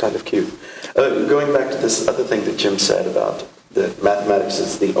 That's kind of cute. Going back to this other thing that Jim said about that mathematics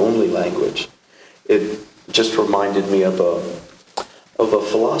is the only language, it just reminded me of a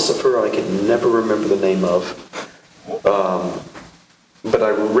philosopher I can never remember the name of, but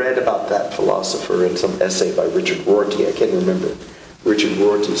I read about that philosopher in some essay by Richard Rorty. I can't remember Richard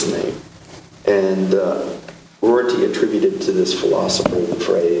Rorty's name. And Rorty attributed to this philosopher the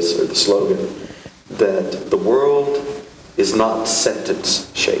phrase or the slogan that the world is not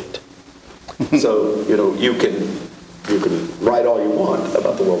sentence-shaped. So, you can write all you want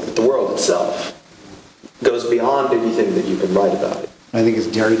about the world, but the world itself goes beyond anything that you can write about it. I think it's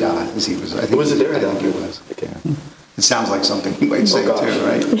Derrida, as he was. I think Was it Derrida? I think it was. Okay. Yeah. It sounds like something he might say too,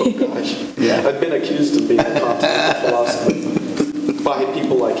 right? Oh gosh. Yeah. I've been accused of being a continental philosopher by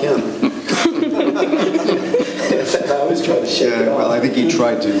people like him. I always try to shake it off. Well, I think he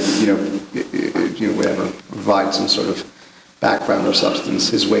tried to, whatever, provide some sort of background or substance,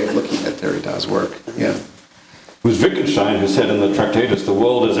 his way of looking at Derrida's work. Yeah. It was Wittgenstein who said in the Tractatus, the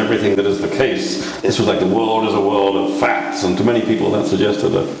world is everything that is the case. This was like the world is a world of facts, and to many people that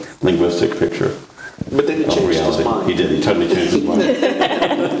suggested a linguistic picture. But then he changed his mind. He did, he totally changed his mind.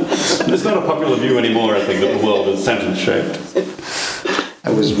 It's not a popular view anymore, I think, that the world is sentence-shaped.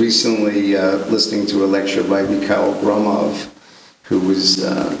 I was recently listening to a lecture by Mikhail Gromov, who was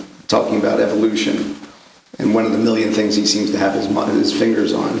talking about evolution. And one of the million things he seems to have his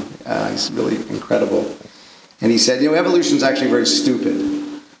fingers on. He's really incredible. And he said, evolution is actually very stupid.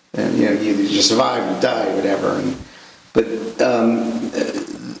 And, you survive, you die, whatever. But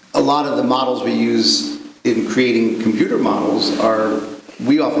a lot of the models we use in creating computer models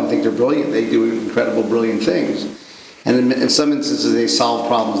we often think they're brilliant. They do incredible, brilliant things. And in some instances, they solve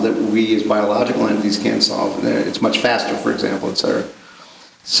problems that we as biological entities can't solve. It's much faster, for example, etc.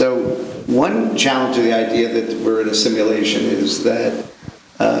 So one challenge to the idea that we're in a simulation is that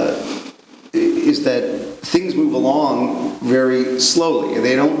things move along very slowly, and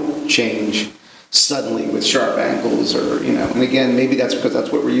they don't change suddenly with sharp angles, and again, maybe that's because that's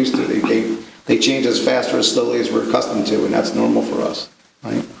what we're used to. They change as fast or as slowly as we're accustomed to, and that's normal for us,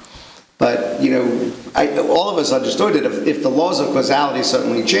 right? But, all of us understood that if the laws of causality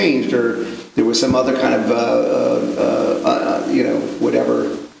suddenly changed, or there was some other kind of,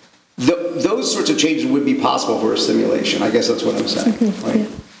 whatever, those sorts of changes would be possible for a simulation. I guess that's what I'm saying, right? Yeah.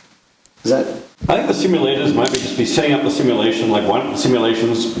 Is that... I think the simulators might just be setting up the simulation, like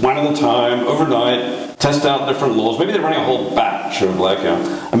simulations one at a time, overnight, test out different laws. Maybe they're running a whole batch of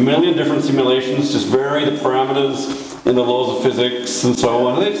a million different simulations, just vary the parameters in the laws of physics and so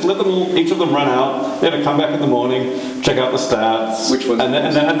on. And they just let each of them run out. They have to come back in the morning, check out the stats, Which one? and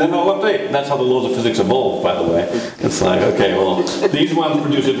then they'll update. That's how the laws of physics evolve, by the way. It's like, okay, well, these ones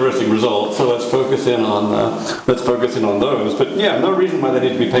produce interesting results, so let's focus in on those. But yeah, no reason why they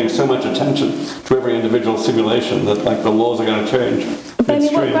need to be paying so much attention to every individual simulation that the laws are going to change. But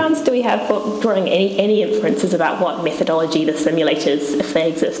what grounds do we have for drawing any inferences about what methodology the simulators, if they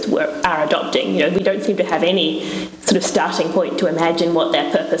exist, are adopting? We don't seem to have any sort of starting point to imagine what their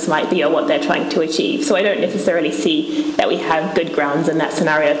purpose might be or what they're trying to achieve. So I don't necessarily see that we have good grounds in that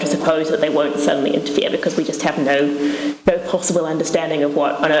scenario to suppose that they won't suddenly interfere, because we just have no possible understanding of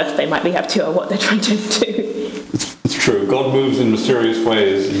what on earth they might be up to or what they're trying to do. It's true. God moves in mysterious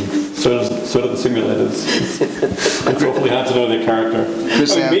ways, and so do the simulators. It's awfully hard to know their character.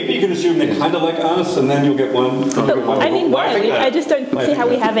 Maybe you can assume they're kind of like us, and then you'll get one. I just don't see how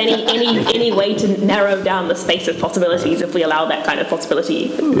we have any way to narrow down the space of possibilities if we allow that kind of possibility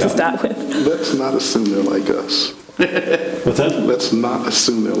to start with. Let's not assume they're like us. What's that? Let's not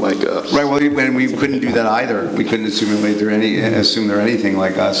assume they're like us. Right, well, and we couldn't do that either. We couldn't assume they're anything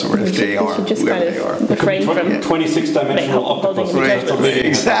like us, or if they are, just whoever kind they are. of refrain from 26-dimensional octopus. Right,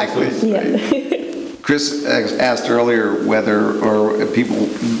 exactly. Yeah. Chris asked earlier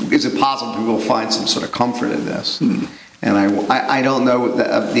is it possible people find some sort of comfort in this? And I don't know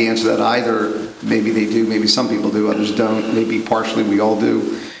the answer to that either. Maybe they do, maybe some people do, others don't. Maybe partially we all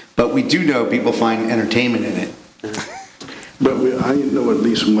do. But we do know people find entertainment in it. But I know at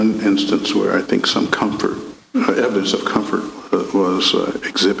least one instance where I think some comfort, evidence of comfort was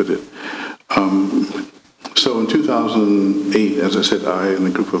exhibited. So in 2008, as I said, I and a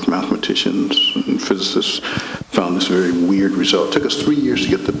group of mathematicians and physicists found this very weird result. It took us 3 years to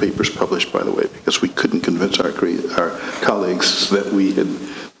get the papers published, by the way, because we couldn't convince our colleagues that we had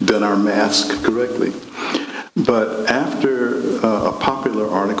done our maths correctly. But after a popular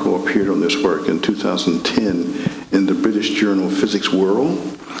article appeared on this work in 2010 in the British journal Physics World,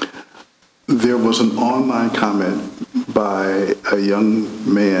 there was an online comment by a young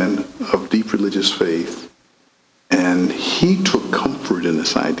man of deep religious faith, and he took comfort in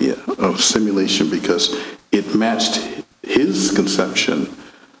this idea of simulation because it matched his conception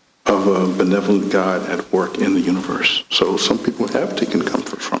of a benevolent God at work in the universe. So some people have taken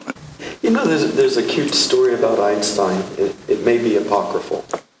comfort from it. You know, there's a cute story about Einstein. It may be apocryphal,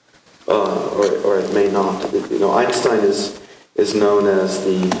 or it may not. You know, Einstein is known as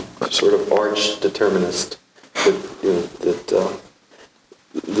the sort of arch determinist. That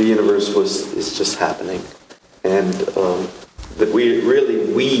the universe is just happening, and that we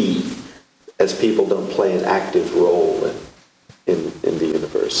as people don't play an active role in the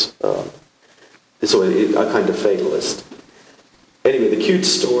universe. So a kind of fatalist. Anyway, the cute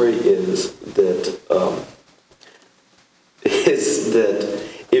story is that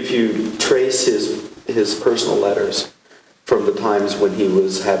if you trace his personal letters from the times when he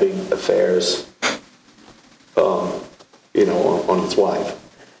was having affairs, on his wife,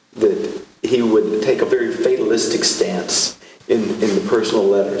 that he would take a very fatalistic stance in the personal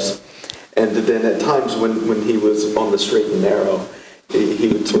letters, and then at times when he was on the straight and narrow, he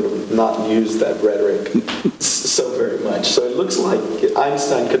would sort of not use that rhetoric so very much. So it looks like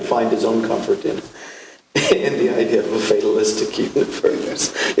Einstein could find his own comfort in the idea of a fatalistic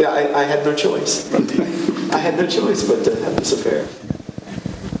universe. I had no choice. I had no choice but to have this affair.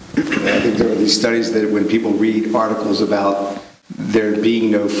 I think there are these studies that when people read articles about there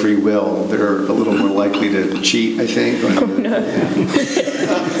being no free will, they're a little more likely to cheat, I think. Oh, no.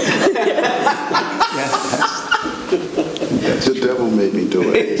 The devil made me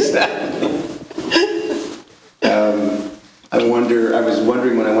do it. Exactly. I was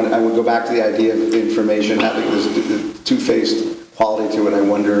wondering when I would go back to the idea of information, having this two-faced quality to it. I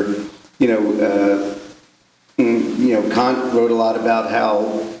wonder, Kant wrote a lot about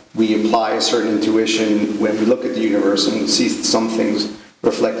how we apply a certain intuition when we look at the universe and see some things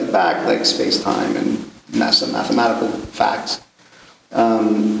reflected back, like space-time and some mathematical facts.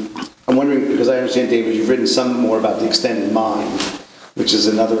 I'm wondering, because I understand, David, you've written some more about the extended mind, which is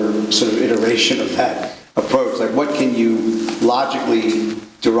another sort of iteration of that approach. Like, what can you logically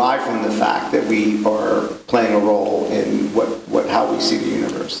derive from the fact that we are playing a role in how we see the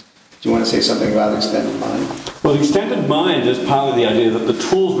universe? Do you want to say something about extended mind? Well, the extended mind is partly the idea that the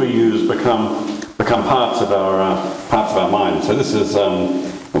tools we use become parts of our mind. So this is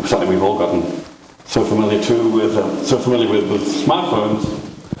something we've all gotten so familiar with smartphones.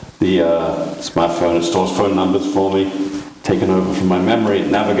 The smartphone, it stores phone numbers for me, taken over from my memory. It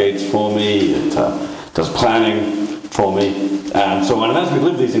navigates for me. It does planning for me. And so on. And as we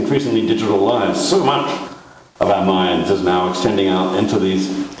live these increasingly digital lives, so much of our minds is now extending out into these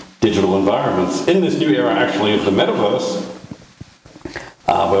digital environments. In this new era, actually, of the Metaverse,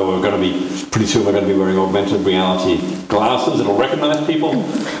 where we're going to be, pretty soon we're going to be wearing augmented reality glasses. It'll recognize people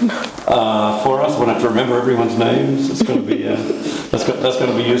for us. We won't have to remember everyone's names. It's going to be, that's going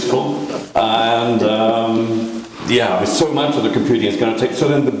to be useful. And so much of the computing is going to take, so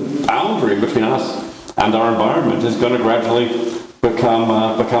then the boundary between us and our environment is going to gradually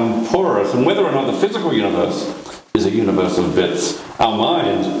become porous. And whether or not the physical universe is a universe of bits, our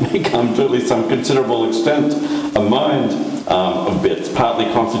mind may come to at least some considerable extent a mind of bits, partly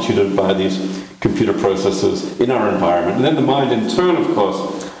constituted by these computer processes in our environment. And then the mind in turn, of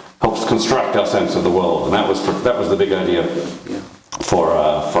course, helps construct our sense of the world. And that was the big idea for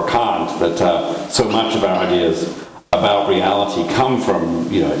Kant, that so much of our ideas about reality come from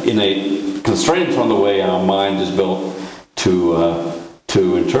innate constraints on the way our mind is built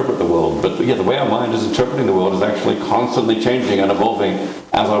to interpret the world. But the way our mind is interpreting the world is actually constantly changing and evolving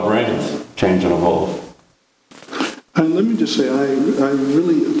as our brains change and evolve. And let me just say, I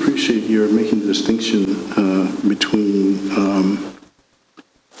really appreciate your making the distinction between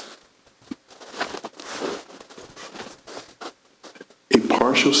a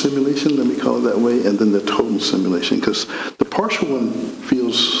partial simulation, let me call it that way, and then the total simulation, because the partial one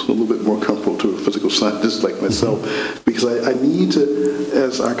feels a little bit more comfortable to a physical scientist like myself, because I need to,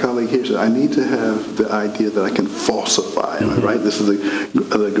 as our colleague here said, I need to have the idea that I can falsify, right? This is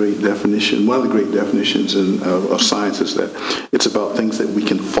the great definition, one of the great definitions of science is that it's about things that we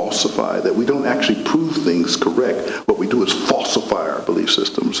can falsify, that we don't actually prove things correct. What we do is falsify our belief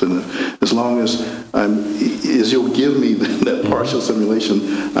systems, and as long as you'll give me that partial simulation,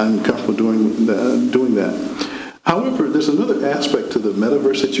 I'm comfortable doing that. However, there's another aspect to the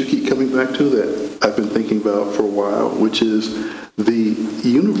metaverse that you keep coming back to that I've been thinking about for a while, which is the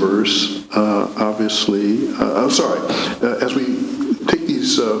universe, obviously, as we take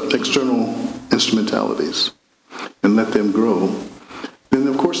these external instrumentalities and let them grow, then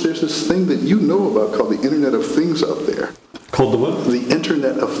of course course, there's this thing that you know about called the Internet of Things out there. Called the what? The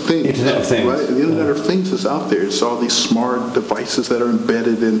Internet of Things. Internet of Things. Right? The Internet of Things is out there. It's all these smart devices that are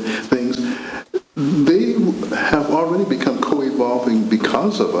embedded in things. They have already become co-evolving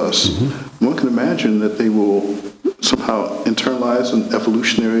because of us. Mm-hmm. One can imagine that they will somehow internalize an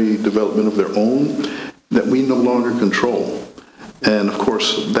evolutionary development of their own that we no longer control. And of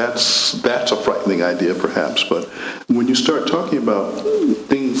course, that's a frightening idea, perhaps. But when you start talking about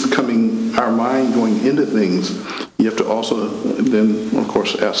things coming, our mind going into things, you have to also then, of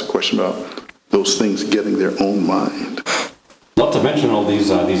course, ask a question about those things getting their own mind. Not to mention all these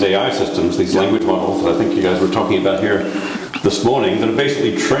AI systems, these language models that I think you guys were talking about here this morning, that are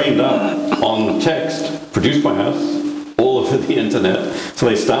basically trained up on text produced by us all over the internet. So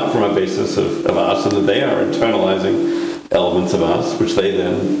they start from a basis of us, and that they are internalizing elements of us, which they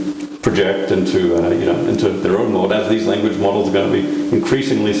then project into into their own mode. As these language models are going to be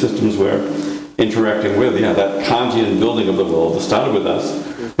increasingly systems we're interacting with, that Kantian building of the world that started with us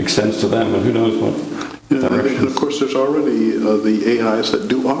extends to them, and who knows what. Yeah, and of course, there's already the AIs that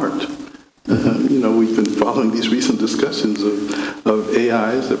do art. We've been following these recent discussions of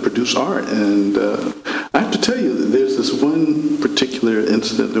AIs that produce art, and I have to tell you that there's this one particular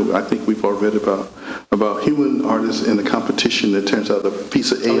incident that I think we've all read about human artists in a competition. It turns out a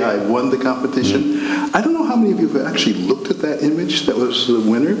piece of AI won the competition. Mm-hmm. I don't know how many of you have actually looked at that image that was the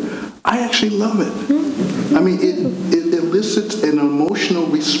winner. I actually love it. Mm-hmm. I mean, it elicits an emotional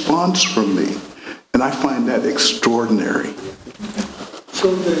response from me. And I find that extraordinary.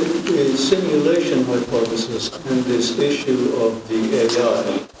 So the simulation hypothesis and this issue of the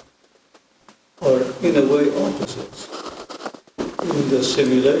AI are in a way opposites. In the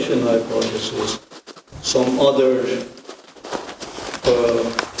simulation hypothesis, some other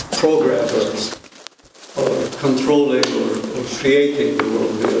programmers are controlling or creating the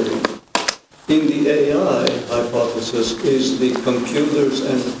world we are in. In the AI hypothesis is the computers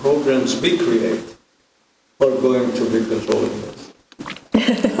and the programs we create are going to be controlling us.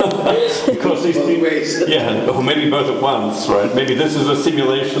 Because these things, or maybe both at once, right? Maybe this is a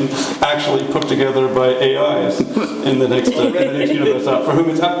simulation actually put together by AIs in the next universe up, for whom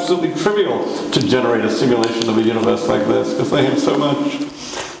it's absolutely trivial to generate a simulation of a universe like this, because they have so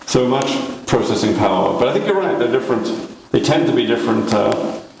much processing power. But I think you're right; they're different. They tend to be different.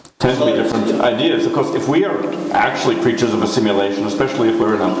 Ideas. Of course, if we are actually creatures of a simulation, especially if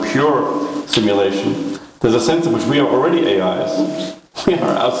we're in a pure simulation, there's a sense in which we are already AIs. We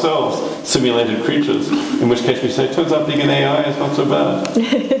are ourselves simulated creatures, in which case we say, turns out being an AI is not so bad.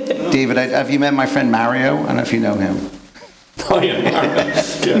 David, have you met my friend Mario? I don't know if you know him. Oh, yeah, Mario.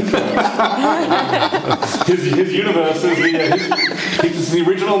 His universe is the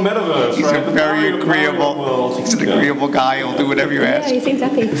original Metaverse, He's right? a very agreeable, he's an agreeable guy. He'll do whatever you ask. Yeah, he seems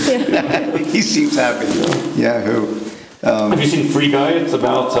happy. Yeah. He seems happy. Yeah, who? Have you seen Free Guy? It's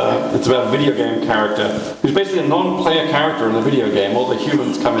about a video game character who's basically a non-player character in a video game. All the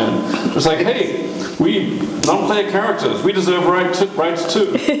humans come in. It's like, hey, we non-player characters, we deserve rights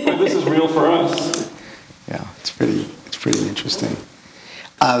too. And this is real for us. Yeah, it's pretty interesting.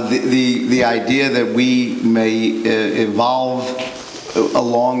 The idea that we may evolve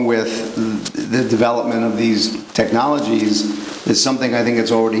along with the development of these technologies is something I think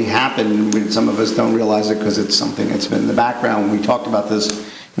that's already happened. Some of us don't realize it because it's something that's been in the background. We talked about this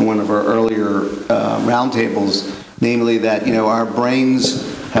in one of our earlier roundtables, namely that our brains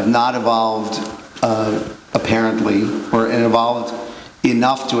have not evolved apparently, or evolved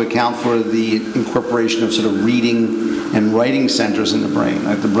enough to account for the incorporation of sort of reading and writing centers in the brain.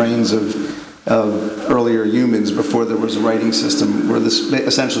 Like the brains of earlier humans, before there was a writing system, were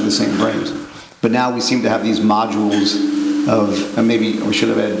essentially the same brains. But now we seem to have these modules of, and maybe we should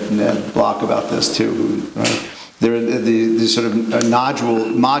have had Ned Block about this too. There are the sort of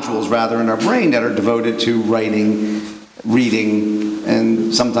modules rather in our brain that are devoted to writing, reading,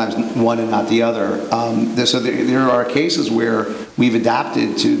 and sometimes one and not the other. So there are cases where we've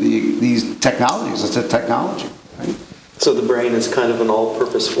adapted to these technologies. It's a technology. Right? So the brain is kind of an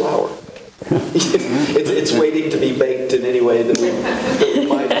all-purpose flour. It's waiting to be baked in any way that we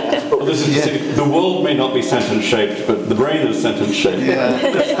might have. Well, the world may not be sentence-shaped, but the brain is sentence-shaped.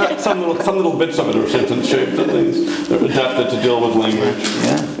 Yeah. some little bits of it are sentence-shaped, at least. They're adapted to deal with language.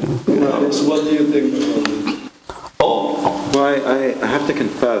 Yeah. So what do you think about it? Well, I have to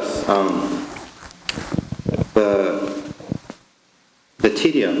confess, the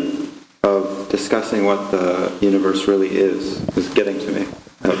tedium of discussing what the universe really is getting to me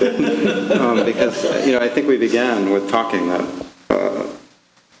a bit. Because I think we began with talking that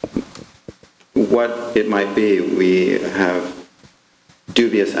what it might be we have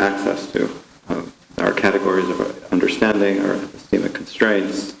dubious access to. Our categories of understanding, our epistemic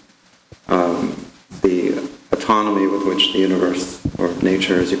constraints, the autonomy with which the universe, or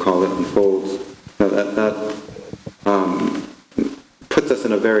nature as you call it, unfolds, that puts us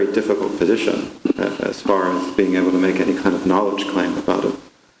in a very difficult position as far as being able to make any kind of knowledge claim about it.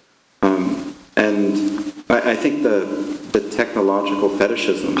 And I think the technological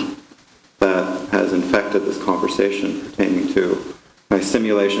fetishism that has infected this conversation pertaining to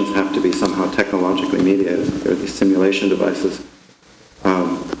simulations have to be somehow technologically mediated. There are these simulation devices,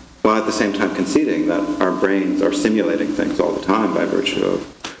 while at the same time conceding that our brains are simulating things all the time by virtue of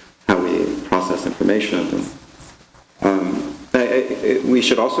how we process information. We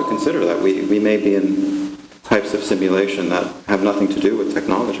should also consider that we may be in types of simulation that have nothing to do with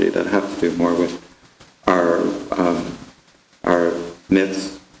technology, that have to do more with our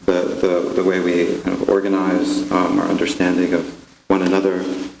myths, the way we kind of organize our understanding of one another,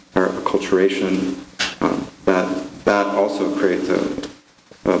 our acculturation, that also creates a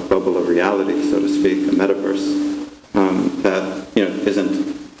bubble of reality, so to speak, a metaverse, that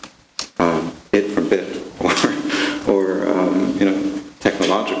isn't it from bit or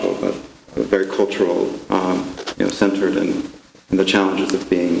technological, but very cultural, centered in the challenges of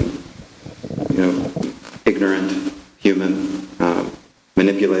being ignorant, human,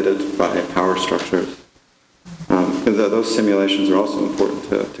 manipulated by power structures. Those simulations are also important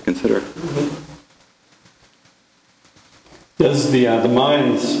to consider. There's the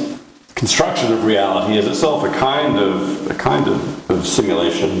mind's construction of reality is itself a kind of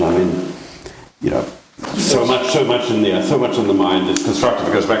simulation. I mean, so much in the mind is constructed.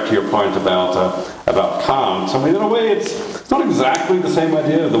 It goes back to your point about Kant. I mean, in a way, it's not exactly the same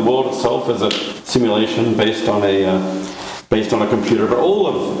idea. The world itself is a simulation based on a computer, but all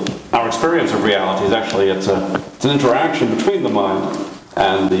of our experience of reality is actually it's an interaction between the mind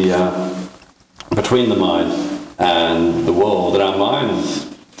and the world. And our minds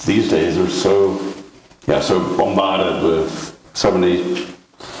these days are so bombarded with so many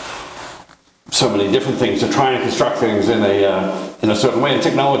different things to try and construct things in a certain way. And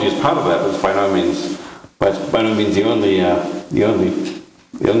technology is part of that, but it's by no means the only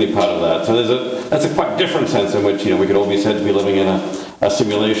part of that. So that's a quite different sense in which we could all be said to be living in a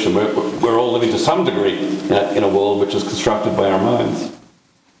simulation. We're all living to some degree in a world which is constructed by our minds.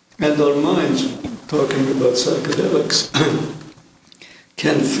 And our minds, talking about psychedelics,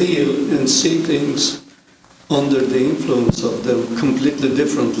 can feel and see things under the influence of them completely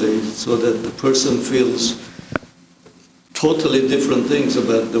differently, so that the person feels totally different things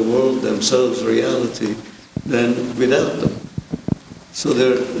about the world, themselves, reality, than without them. So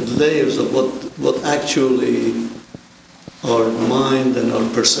there are layers of what actually our mind and our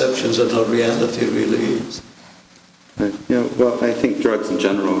perceptions and our reality really is. Well, I think drugs in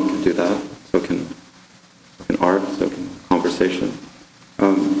general can do that. So can art, so can conversation.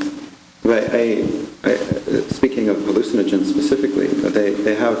 But speaking of hallucinogens specifically,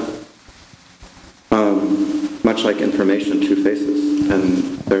 they have, much like information, two faces.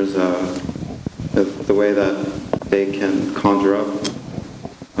 And there's the way that they can conjure up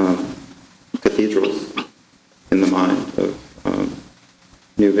cathedrals in the mind of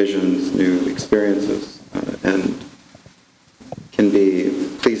new visions, new experiences, and can be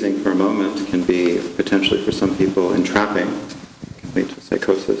pleasing for a moment, can be potentially for some people entrapping, can lead to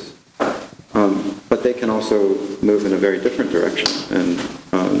psychosis. But they can also move in a very different direction and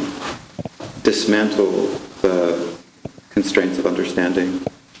dismantle the constraints of understanding,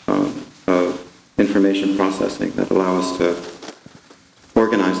 of information processing that allow us to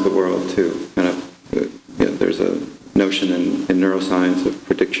organize the world to kind of, there's a notion in neuroscience of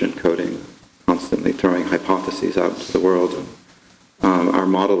prediction coding, constantly throwing hypotheses out to the world. Our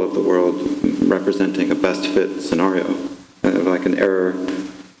model of the world representing a best fit scenario, like an error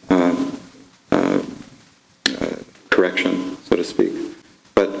correction, so to speak.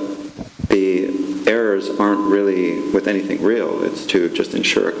 But the errors aren't really with anything real. It's to just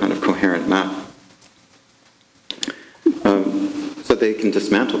ensure a kind of coherent map. So they can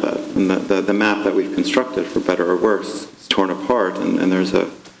dismantle that. And the map that we've constructed, for better or worse, is torn apart, and there's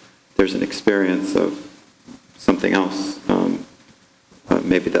an experience of something else.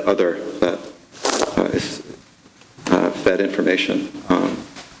 Maybe the other that is fed information,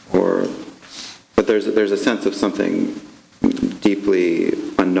 but there's a sense of something deeply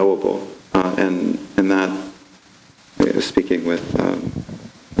unknowable, and that, speaking with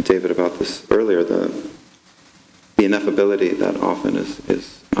David about this earlier, the ineffability that often is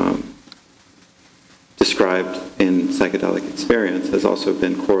described in psychedelic experience has also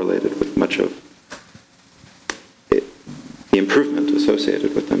been correlated with much of the improvement associated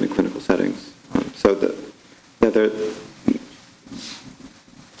associated with them in clinical settings.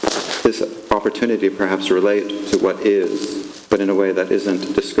 This opportunity perhaps to relate to what is, but in a way that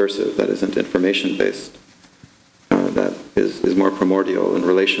isn't discursive, that isn't information-based, that is more primordial and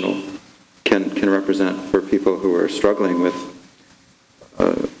relational, can represent for people who are struggling with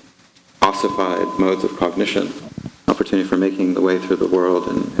ossified modes of cognition, opportunity for making the way through the world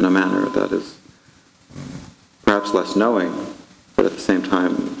in a manner that is perhaps less knowing, but at the same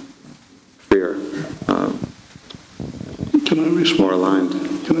time freer, more aligned.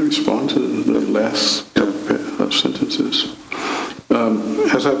 Can I respond to the last sentences?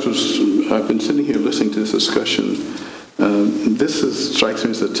 As I've been sitting here listening to this discussion, strikes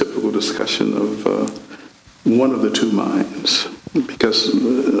me as a typical discussion of one of the two minds. Because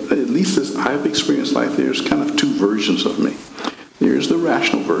at least as I've experienced life, there's kind of two versions of me. There's the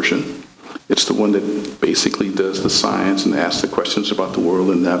rational version. It's the one that basically does the science and asks the questions about the world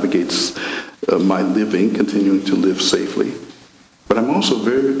and navigates my living, continuing to live safely. But I'm also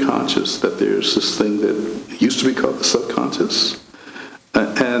very conscious that there's this thing that used to be called the subconscious.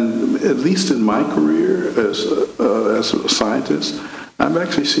 And at least in my career as a scientist, I've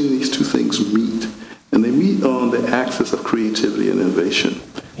actually seen these two things meet. And they meet on the axis of creativity and innovation.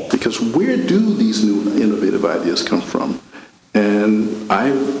 Because where do these new innovative ideas come from? And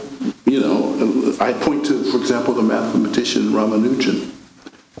I point to, for example, the mathematician Ramanujan,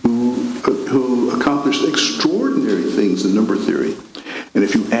 who accomplished extraordinary things in number theory. And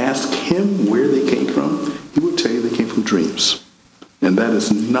if you ask him where they came from, he would tell you they came from dreams. And that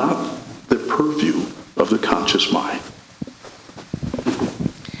is not the purview of the conscious mind.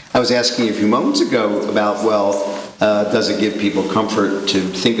 I was asking you a few moments ago about, does it give people comfort to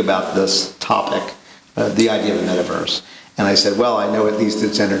think about this topic, the idea of a metaverse? And I said, I know at least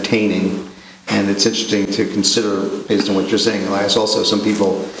it's entertaining, and it's interesting to consider based on what you're saying, Elias. Also, some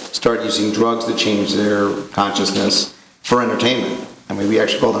people start using drugs to change their consciousness for entertainment. I mean, we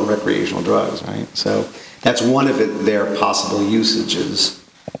actually call them recreational drugs, right? So that's one of their possible uses.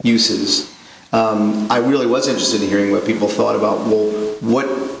 I really was interested in hearing what people thought about, what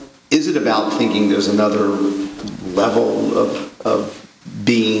is it about thinking there's another level of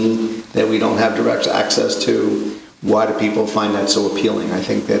being that we don't have direct access to? Why do people find that so appealing? I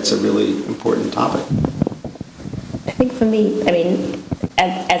think that's a really important topic. I think for me,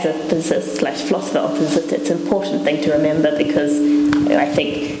 as a physicist / philosopher or physicist, it's an important thing to remember because I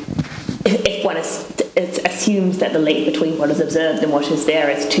think if one assumes that the link between what is observed and what is there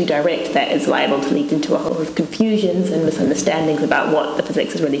is too direct, that is liable to lead into a whole lot of confusions and misunderstandings about what the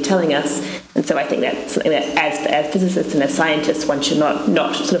physics is really telling us. And so I think that's something that as physicists and as scientists, one should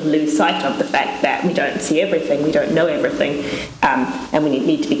not sort of lose sight of the fact that we don't see everything, we don't know everything, and we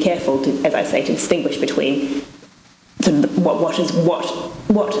need to be careful to, as I say, to distinguish between sort of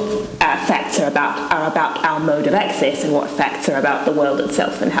what facts are about our mode of access and what facts are about the world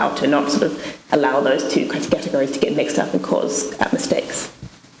itself, and how to not sort of allow those two categories to get mixed up and cause mistakes.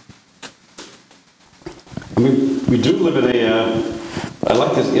 We do live in I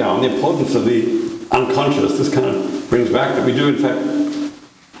like this, on the importance of the unconscious. This kind of brings back that we do in fact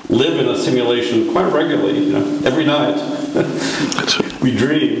live in a simulation quite regularly, every night. We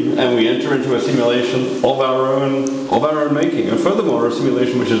dream and we enter into a simulation of our own making. And furthermore, a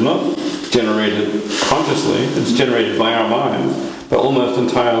simulation which is not generated consciously, it's generated by our minds, but almost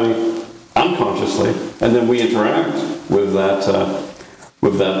entirely unconsciously. And then we interact with that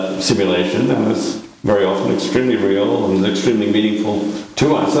simulation, and it's very often extremely real and extremely meaningful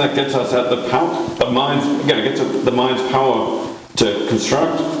to us. And that gets us at the power of minds, again, it gets at the mind's power to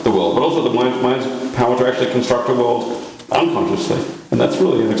construct the world, but also the mind's power to actually construct a world unconsciously. And that's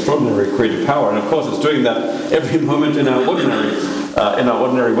really an extraordinary creative power. And of course, it's doing that every moment in our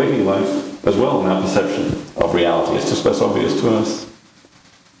ordinary waking life as well, in our perception of reality. It's just less obvious to us.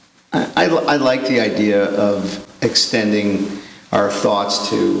 I like the idea of extending our thoughts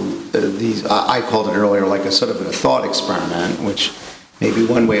to these, I called it earlier like a sort of a thought experiment, which may be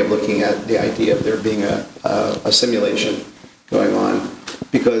one way of looking at the idea of there being a simulation going on,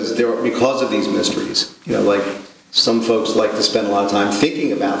 because of these mysteries. Like some folks like to spend a lot of time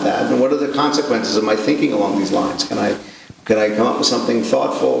thinking about that, and what are the consequences of my thinking along these lines? Can I come up with something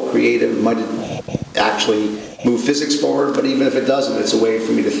thoughtful, creative? Might it actually move physics forward? But even if it doesn't, it's a way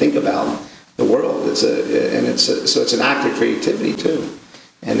for me to think about the world. So it's an act of creativity too,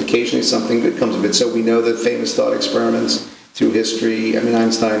 and occasionally something good comes of it. So we know that famous thought experiments through history.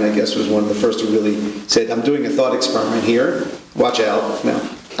 Einstein, I guess, was one of the first who really said, "I'm doing a thought experiment here. Watch out." No.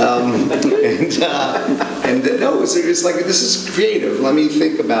 It's like, this is creative. Let me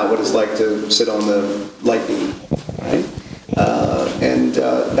think about what it's like to sit on the light beam, right? And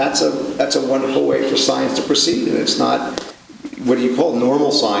that's a wonderful way for science to proceed, and it's not, what do you call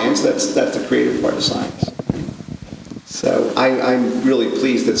normal science? That's the creative part of science. So I'm really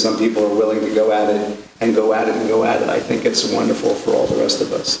pleased that some people are willing to go at it and go at it and go at it. I think it's wonderful for all the rest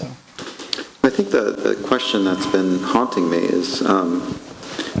of us. So. I think the question that's been haunting me is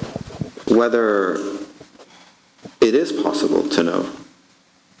whether it is possible to know.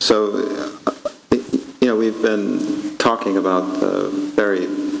 So, we've been talking about the very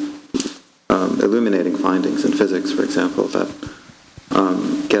illuminating findings in physics, for example, that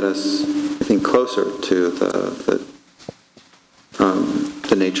get us, I think, closer to the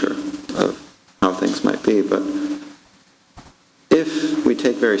nature of how things might be. But if we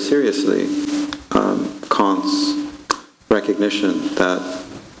take very seriously Kant's recognition that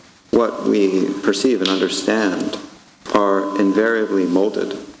what we perceive and understand are invariably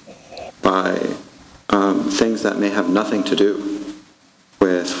molded by things that may have nothing to do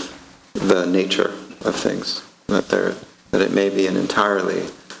with the nature of things, that it may be an entirely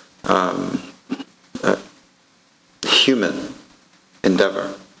human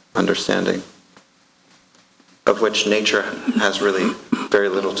endeavor, understanding, of which nature has really very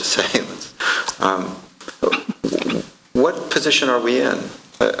little to say. What position are we in?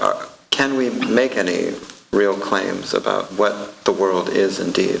 Can we make any real claims about what the world is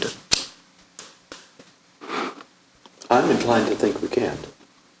indeed? I'm inclined to think we can't.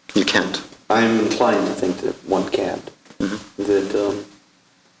 You can't. I'm inclined to think that one can't. Mm-hmm.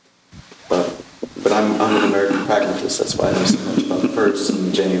 But I'm an American pragmatist. That's why I know so much about Peirce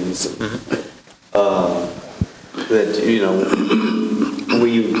and James. And, that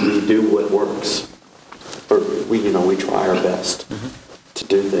we do what works, or we try our best to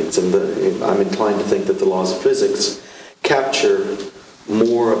do things. And I'm inclined to think that the laws of physics capture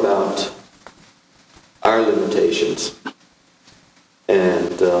more about our limitations.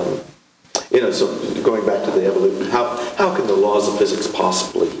 And, so going back to the evolution, how can the laws of physics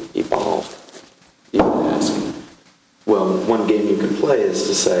possibly evolve, you would ask? Well, one game you can play is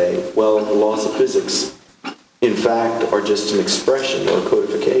to say, well, the laws of physics, in fact, are just an expression or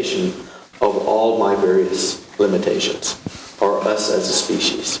codification of all my various limitations, or us as a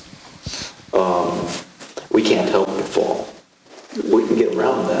species. We can't help but fall. We can get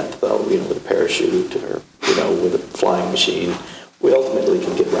around that, though, with a parachute or, with a flying machine. We ultimately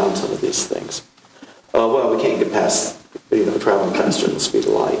can get around some of these things. Well, we can't get past, traveling faster than the speed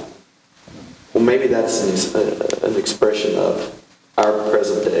of light. Well, maybe that's an expression of our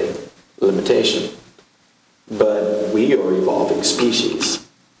present-day limitation. But we are evolving species,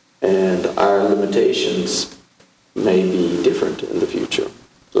 and our limitations may be different in the future,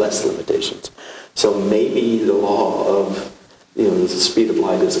 less limitations. So maybe the law of, the speed of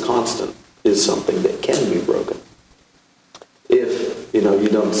light is a constant is something that can be broken. If, you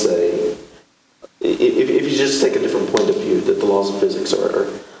don't say, if you just take a different point of view, that the laws of physics are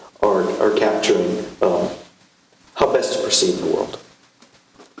capturing how best to perceive the world,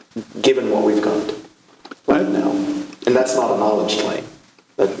 given what we've got right now. And that's not a knowledge claim.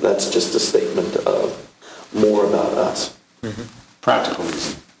 That's just a statement of more about us. Mm-hmm. Practical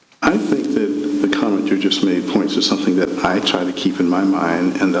reason. I think that the comment you just made points to something that I try to keep in my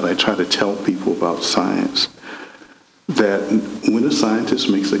mind and that I try to tell people about science. That when a scientist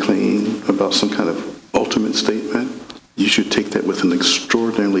makes a claim about some kind of ultimate statement, you should take that with an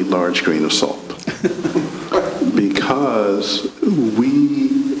extraordinarily large grain of salt. Because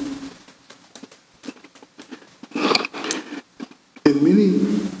in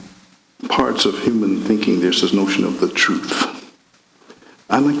many parts of human thinking, there's this notion of the truth.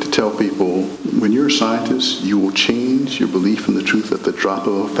 I like to tell people, when you're a scientist, you will change your belief in the truth at the drop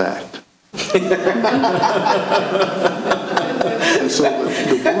of a fact. And so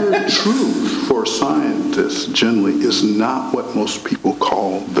the word truth for scientists generally is not what most people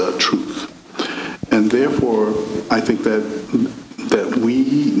call the truth. And therefore, I think that we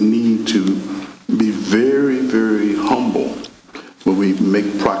need to be very, very humble when we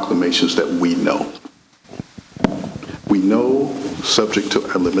make proclamations that we know. We know subject to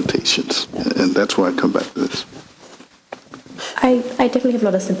our limitations. And that's why I come back to this. I definitely have a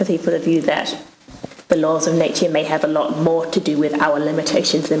lot of sympathy for the view that the laws of nature may have a lot more to do with our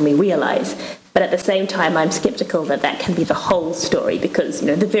limitations than we realize. But at the same time, I'm skeptical that can be the whole story, because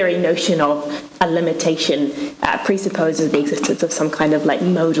the very notion of a limitation presupposes the existence of some kind of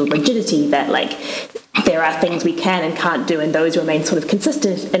modal rigidity that there are things we can and can't do, and those remain sort of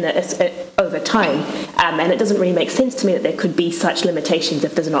consistent over time. And it doesn't really make sense to me that there could be such limitations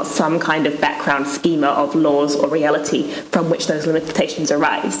if there's not some kind of background schema of laws or reality from which those limitations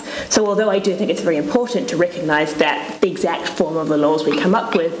arise. So although I do think it's very important to recognize that the exact form of the laws we come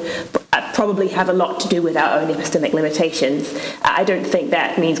up with probably have a lot to do with our own epistemic limitations, I don't think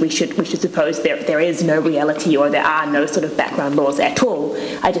that means we should suppose there is no reality or there are no sort of background laws at all.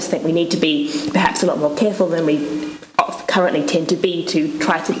 I just think we need to be perhaps a lot more careful than we currently tend to be to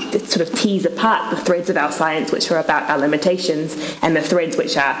try to sort of tease apart the threads of our science which are about our limitations and the threads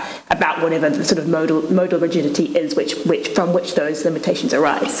which are about whatever the sort of modal rigidity is from which those limitations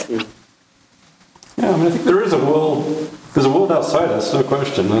arise. Yeah, I mean, I think there is a world. There's a world outside us, no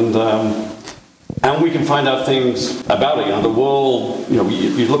question, and we can find out things about it. You know, the world. You know,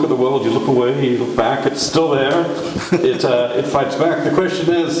 you look at the world, you look away, you look back. It's still there. It fights back. The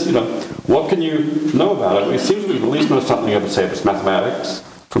question is, you know, what can you know about it? It seems we at least know something about, say, its mathematics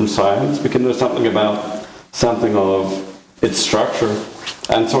from science. We can know something about something of its structure,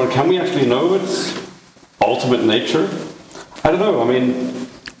 and so on. Can we actually know its ultimate nature? I don't know. I mean,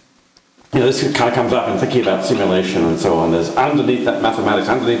 you know, this kind of comes up in thinking about simulation and so on. There's underneath that mathematics,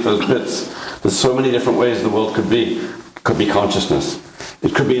 underneath those bits, there's so many different ways the world could be. It could be consciousness.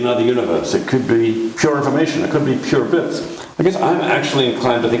 It could be another universe. It could be pure information. It could be pure bits. I guess I'm actually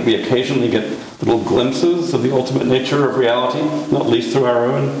inclined to think we occasionally get little glimpses of the ultimate nature of reality, not least through our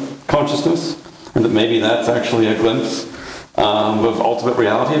own consciousness, and that maybe that's actually a glimpse of ultimate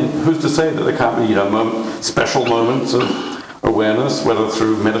reality. And who's to say that there can't be, you know, special moments of awareness, whether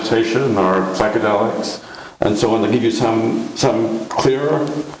through meditation or psychedelics and so on, that give you some clearer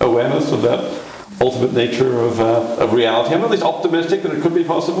awareness of that ultimate nature of reality. I'm at least optimistic that it could be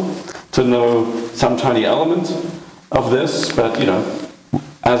possible to know some tiny element of this, but, you know,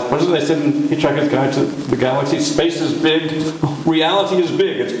 as what did they say in Hitchhiker's Guide to the Galaxy? Space is big, reality is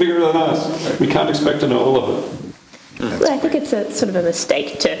big, it's bigger than us. We can't expect to know all of it. Well, I think it's a sort of a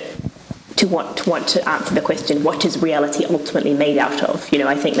mistake to want to answer the question, what is reality ultimately made out of? You know,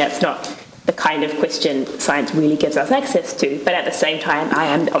 I think that's not the kind of question science really gives us access to. But at the same time, I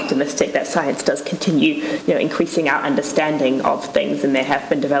am optimistic that science does continue, you know, increasing our understanding of things, and there have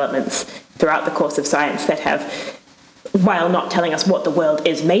been developments throughout the course of science that have, while not telling us what the world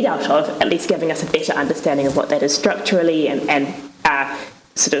is made out of, at least giving us a better understanding of what that is structurally and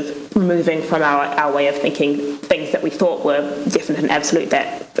sort of removing from our way of thinking things that we thought were definite and absolute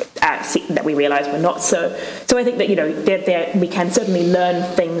that we realised were not so. So I think that, you know, we can certainly learn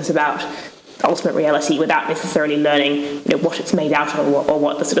things about ultimate reality without necessarily learning, you know, what it's made out of or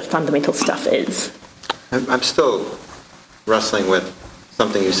what the sort of fundamental stuff is. I'm still wrestling with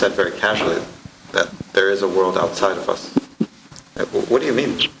something you said very casually, that there is a world outside of us. What do you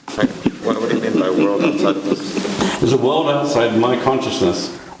mean? What do you mean by a world outside of us? There's a world outside my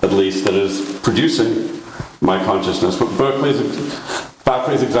consciousness, at least, that is producing my consciousness. But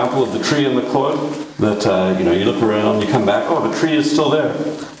Berkeley's example of the tree and the cloud, that, you know, you look around, you come back, oh, the tree is still there.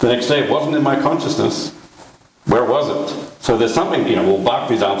 The next day, it wasn't in my consciousness. Where was it? So there's something, you know, well,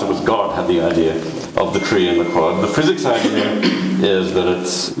 Berkeley's answer was God had the idea of the tree and the cloud. The physics idea is that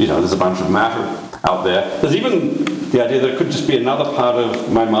it's, you know, there's a bunch of matter out there. There's even the idea that it could just be another part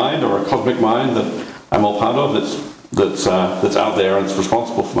of my mind or a cosmic mind that I'm all part of that's out there and it's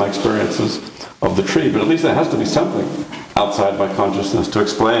responsible for my experiences of the tree. But at least there has to be something outside my consciousness to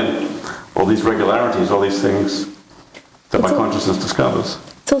explain all these regularities, all these things that my consciousness discovers.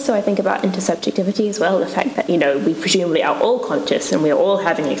 It's also, I think, about intersubjectivity as well, the fact that, you know, we presumably are all conscious and we're all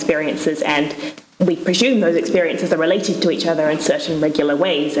having experiences, and we presume those experiences are related to each other in certain regular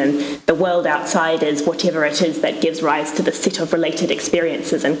ways, and the world outside is whatever it is that gives rise to the set of related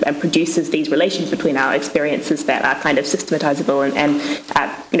experiences and produces these relations between our experiences that are kind of systematizable and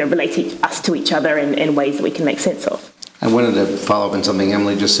you know, relate us to each other in ways that we can make sense of. I wanted to follow up on something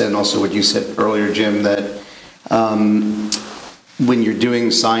Emily just said, and also what you said earlier, Jim, that when you're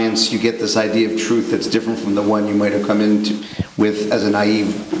doing science, you get this idea of truth that's different from the one you might have come into with as a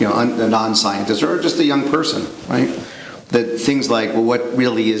naive, you know, a non-scientist or just a young person, right? That things like, well, what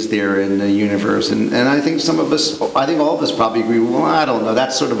really is there in the universe? And I think I think all of us probably agree, well, I don't know.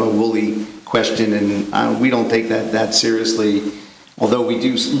 That's sort of a woolly question, and we don't take that seriously, although we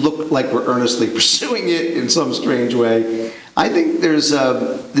do look like we're earnestly pursuing it in some strange way. I think there's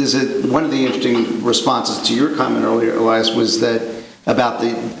one of the interesting responses to your comment earlier, Elias, was that about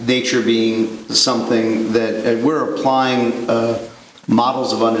the nature being something that we're applying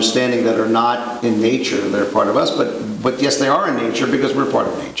models of understanding that are not in nature, they're part of us, but yes, they are in nature because we're part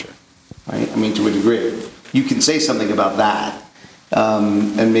of nature, right? I mean, to a degree. You can say something about that.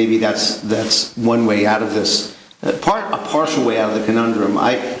 And maybe that's one way out of this, a partial way out of the conundrum.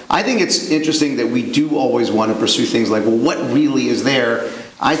 I think it's interesting that we do always want to pursue things like, well, what really is there?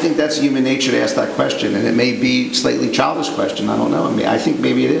 I think that's human nature to ask that question, and it may be a slightly childish question. I don't know. I mean, I think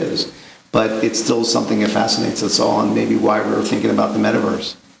maybe it is, but it's still something that fascinates us all, and maybe why we're thinking about the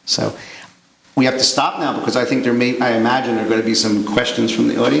metaverse. So we have to stop now because I think I imagine there are going to be some questions from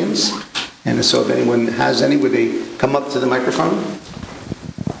the audience, and so if anyone has any, would they come up to the microphone?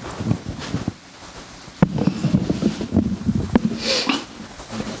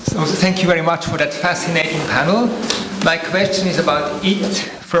 So thank you very much for that fascinating panel. My question is about bit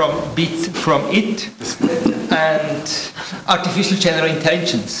from it and artificial general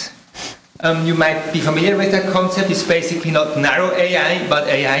intelligence. You might be familiar with that concept. It's basically not narrow AI, but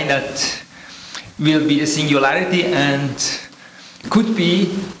AI that will be a singularity and could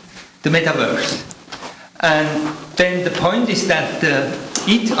be the metaverse. And then the point is that the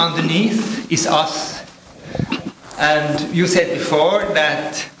it underneath is us. And you said before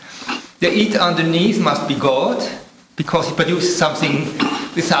that the it underneath must be God, because he produces something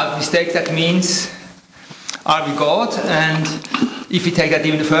without mistake. That means, are we God? And if we take that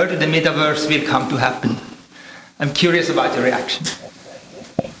even further, the metaverse will come to happen. I'm curious about your reaction.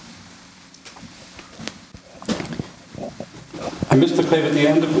 I missed the claim at the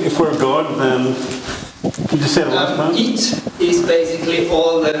end. If we're God, then can you say the last time? It is basically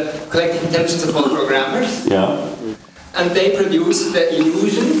all the collective intelligence of all programmers. Yeah. And they produce the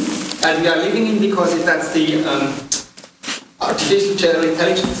illusion, and we are living in because that's the artificial general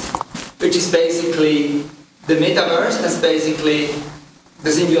intelligence, which is basically the metaverse. That's basically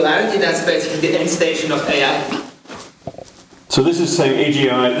the singularity. That's basically the end station of AI. So this is saying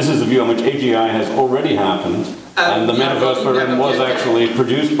AGI. This is the view on which AGI has already happened, and the metaverse we're in was actually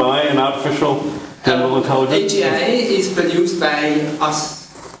produced by an artificial general intelligence. AGI is produced by us.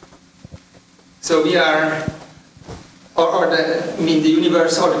 So we are. The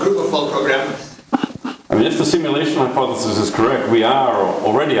universe or the group of all programmers. I mean, if the simulation hypothesis is correct, we are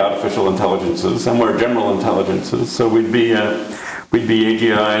already artificial intelligences, and we're general intelligences, so we'd be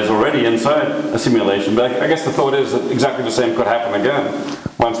AGIs already inside a simulation. But I guess the thought is that exactly the same could happen again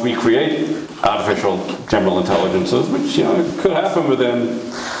once we create artificial general intelligences, which could happen within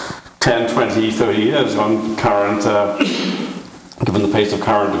 10, 20, 30 years on current. Given the pace of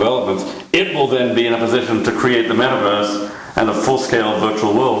current developments, it will then be in a position to create the metaverse and a full-scale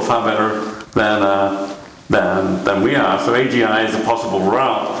virtual world far better than we are. So AGI is a possible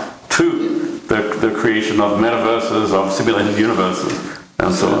route to the creation of metaverses, of simulated universes,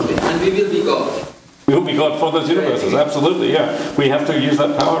 and so on. And we will be God. We will be God for those universes, absolutely, yeah. We have to use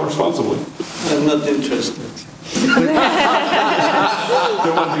that power responsibly. I'm not interested. Don't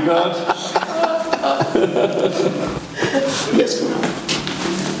want to be God? Yes, come on.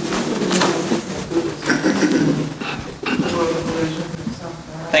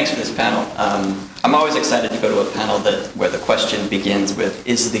 Thanks for this panel. I'm always excited to go to a panel where the question begins with,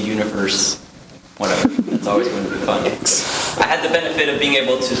 is the universe whatever? It's always going to be fun. I had the benefit of being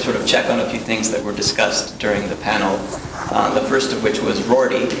able to sort of check on a few things that were discussed during the panel, the first of which was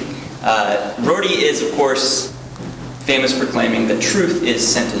Rorty. Rorty is, of course, famous for claiming that truth is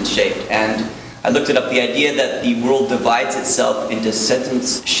sentence-shaped, and I looked it up. The idea that the world divides itself into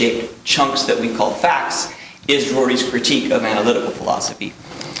sentence-shaped chunks that we call facts is Rorty's critique of analytical philosophy,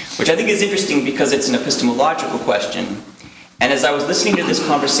 which I think is interesting because it's an epistemological question. And as I was listening to this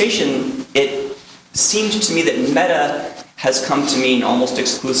conversation, it seemed to me that meta has come to mean almost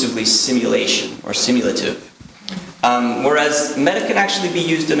exclusively simulation or simulative. Whereas meta can actually be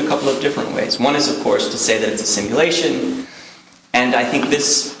used in a couple of different ways. One is, of course, to say that it's a simulation. And I think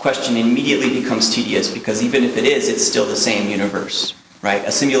this question immediately becomes tedious because even if it is, it's still the same universe, right?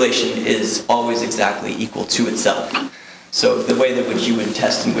 A simulation is always exactly equal to itself. So the way that which you would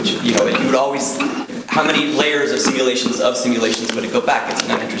test in which, you would always, how many layers of simulations would it go back? It's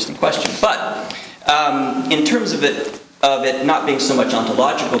an uninteresting question. But in terms of it not being so much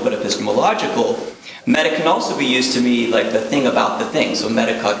ontological but epistemological, meta can also be used to be like the thing about the thing. So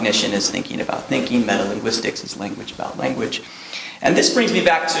metacognition is thinking about thinking, metalinguistics is language about language. And this brings me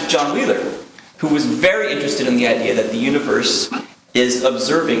back to John Wheeler, who was very interested in the idea that the universe is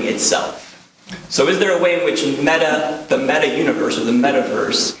observing itself. So is there a way in which the meta-universe, or the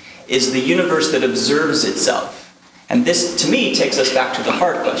metaverse, is the universe that observes itself? And this, to me, takes us back to the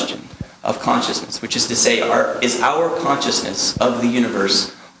hard question of consciousness, which is to say, is our consciousness of the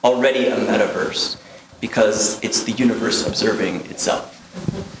universe already a metaverse? Because it's the universe observing itself.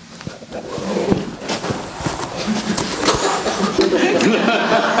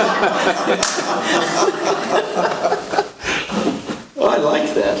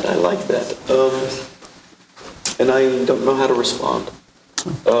 I like that. And I don't know how to respond.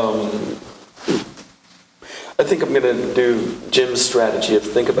 I think I'm going to do Jim's strategy of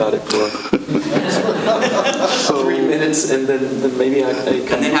think about it for 3 minutes, and then maybe I come,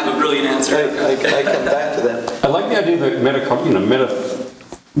 And then have a brilliant answer. I come back to that. I like the idea that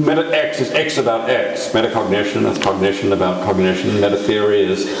meta X is X about X. Metacognition is cognition about cognition. Meta theory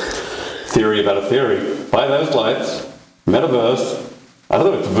is theory about a theory. By those lights, metaverse, I don't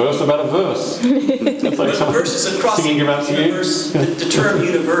know, it's a verse about a verse. It's like But verse is a crossing. singing about singing. Universe, the term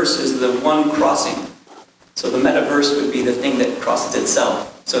universe is the one crossing. So the metaverse would be the thing that crosses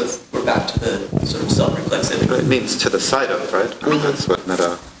itself. So we're back to the sort of self-reflexivity. It means to the side of, right? I mean, that's what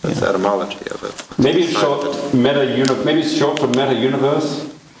that's the etymology of it. Maybe it's short maybe it's short for meta universe.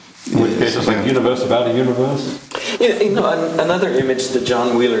 In which case it's like universe about a universe. Another image that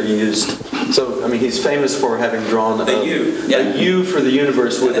John Wheeler used. So, I mean, he's famous for having drawn The U. Yeah. a U for the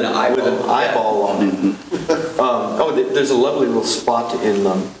universe with And an an eyeball on it. There's a lovely little spot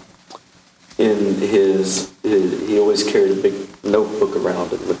in his. He always carried a big notebook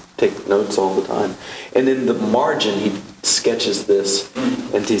around and would take notes all the time. And in the margin, he sketches this,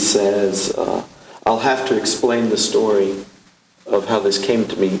 and he says, "I'll have to explain the story of how this came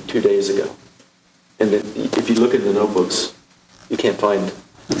to me 2 days ago." And if you look in the notebooks, you can't find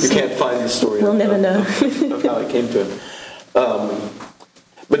the story. We'll never know of how it came to him.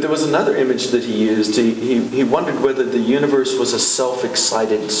 But there was another image that he used. He wondered whether the universe was a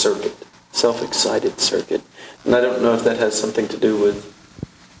self-excited circuit. And I don't know if that has something to do with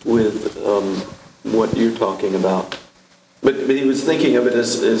what you're talking about. But he was thinking of it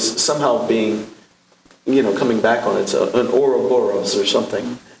as somehow being, coming back on it, an Ouroboros or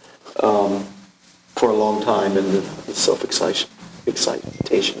something, for a long time in the self-excitation.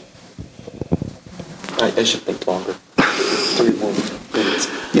 I should think longer. 3 more minutes.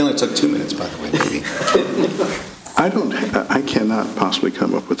 You only took 2 minutes, by the way, maybe. I cannot possibly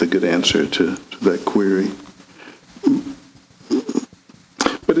come up with a good answer to that query.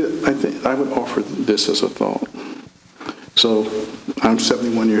 But I think I would offer this as a thought. So I'm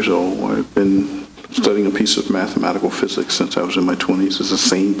 71 years old. I've been studying a piece of mathematical physics since I was in my 20s. It's the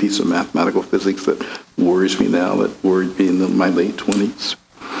same piece of mathematical physics that worries me now, that worried me in my late 20s.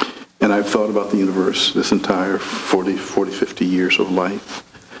 And I've thought about the universe this entire 40, 50 years of life.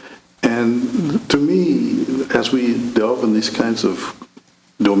 And to me, as we delve in these kinds of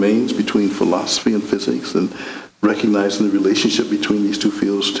domains between philosophy and physics and recognizing the relationship between these two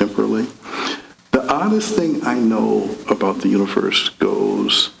fields temporally, the oddest thing I know about the universe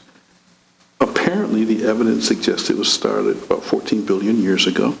goes, apparently the evidence suggests it was started about 14 billion years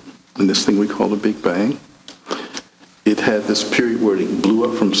ago in this thing we call the Big Bang. It had this period where it blew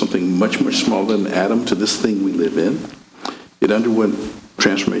up from something much, much smaller than an atom to this thing we live in. It underwent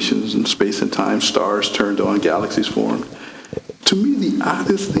transformations in space and time, stars turned on, galaxies formed. To me, the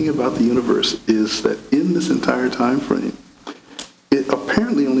oddest thing about the universe is that in this entire time frame, it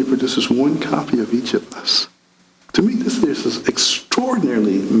apparently only produces one copy of each of us. To me, this is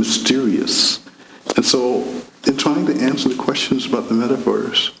extraordinarily mysterious. And so, in trying to answer the questions about the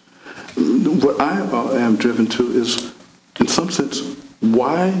metaverse, what I am driven to is, in some sense,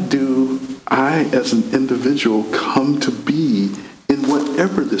 why do I, as an individual, come to be in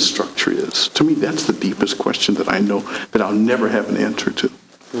whatever this structure is? To me, that's the deepest question that I know that I'll never have an answer to.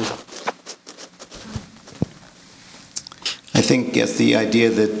 I think it's the idea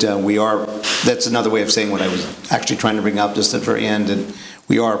that that's another way of saying what I was actually trying to bring up just at the very end, and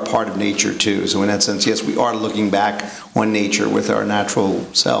we are a part of nature too. So in that sense, yes, we are looking back on nature with our natural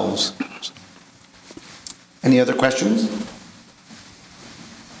selves. Any other questions?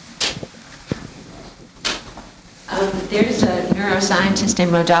 There's a neuroscientist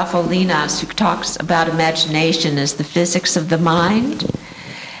named Rodolfo Linas who talks about imagination as the physics of the mind.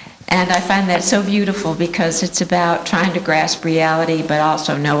 And I find that so beautiful because it's about trying to grasp reality but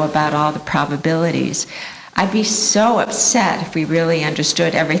also know about all the probabilities. I'd be so upset if we really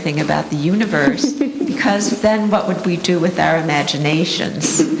understood everything about the universe, because then what would we do with our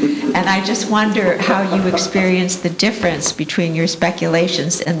imaginations? And I just wonder how you experience the difference between your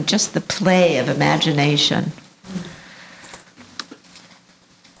speculations and just the play of imagination.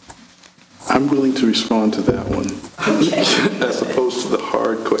 I'm willing to respond to that one, as opposed to the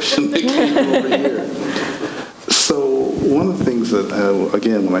hard question that came over here. So one of the things that,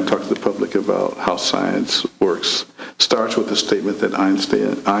 again, when I talk to the public about how science works, starts with a statement that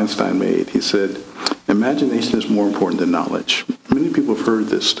Einstein made. He said, imagination is more important than knowledge. Many people have heard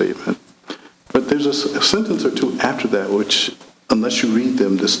this statement, but there's a sentence or two after that which, unless you read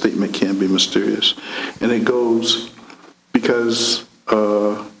them, this statement can be mysterious. And it goes, because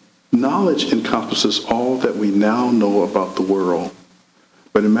Knowledge encompasses all that we now know about the world,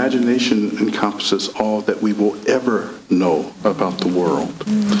 but imagination encompasses all that we will ever know about the world.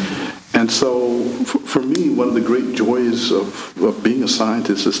 And so, for me, one of the great joys of being a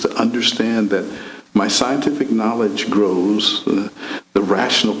scientist is to understand that my scientific knowledge grows, the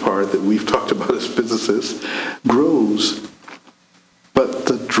rational part that we've talked about as physicists grows, but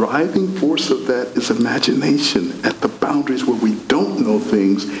the driving force of that is imagination. At the boundaries where we don't know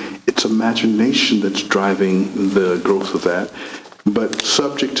things, it's imagination that's driving the growth of that, but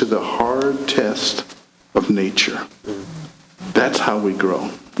subject to the hard test of nature. That's how we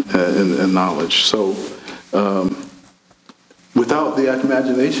grow in knowledge. So without the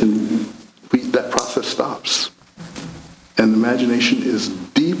imagination, that process stops. And imagination is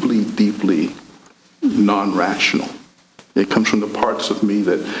deeply, deeply non-rational. It comes from the parts of me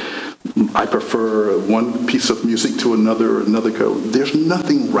that I prefer one piece of music to another go. There's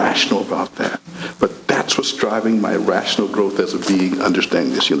nothing rational about that. But that's what's driving my rational growth as a being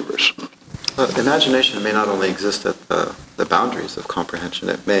understanding this universe. Imagination may not only exist at the boundaries of comprehension,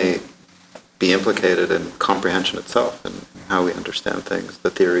 it may be implicated in comprehension itself and how we understand things, the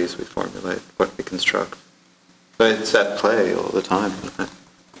theories we formulate, what we construct. But it's at play all the time.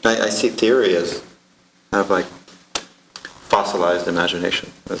 I see theory as kind of like fossilized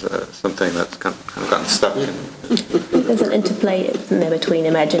imagination, as something that's kind of gotten stuck in. There's an interplay there between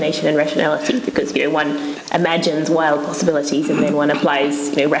imagination and rationality, because one imagines wild possibilities and then one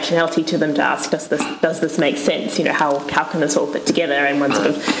applies rationality to them to ask, does this make sense? How can this all fit together? And one sort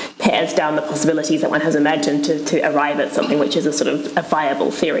of pairs down the possibilities that one has imagined to arrive at something which is a sort of a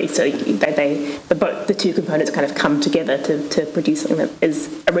viable theory. So the two components kind of come together to produce something that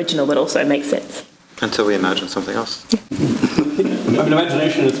is original but also makes sense. Until we imagine something else.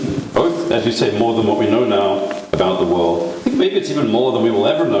 Imagination is both, as you say, more than what we know now about the world. I think maybe it's even more than we will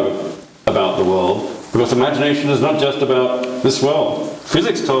ever know about the world, because imagination is not just about this world.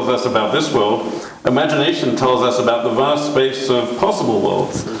 Physics tells us about this world. Imagination tells us about the vast space of possible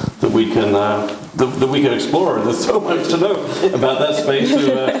worlds that we can explore. And there's so much to know about that space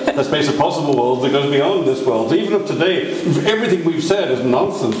of possible worlds that goes beyond this world. So even if today everything we've said is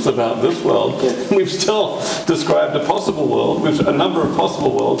nonsense about this world, we've still described a possible world, a number of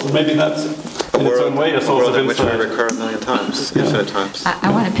possible worlds, and maybe that's in its own way a source of insight. A world in which we recur a million times, infinite times.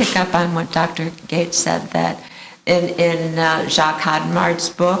 I want to pick up on what Dr. Gates said, that in Jacques Hadamard's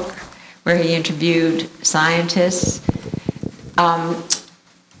book, where he interviewed scientists,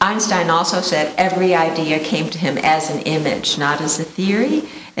 Einstein also said every idea came to him as an image, not as a theory.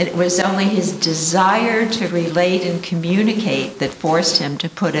 And it was only his desire to relate and communicate that forced him to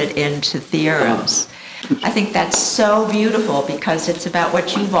put it into theorems. I think that's so beautiful, because it's about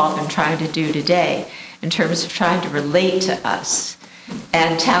what you've all been trying to do today in terms of trying to relate to us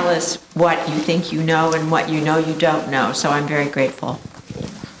and tell us what you think you know and what you know you don't know. So I'm very grateful.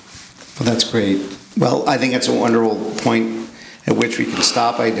 Well, that's great. Well, I think that's a wonderful point at which we can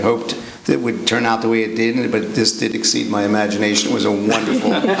stop. I hoped that it would turn out the way it did, but this did exceed my imagination. It was a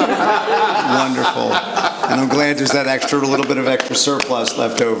wonderful, wonderful. And I'm glad there's that little bit of extra surplus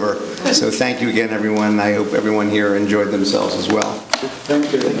left over. So thank you again, everyone. I hope everyone here enjoyed themselves as well.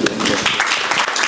 Thank you.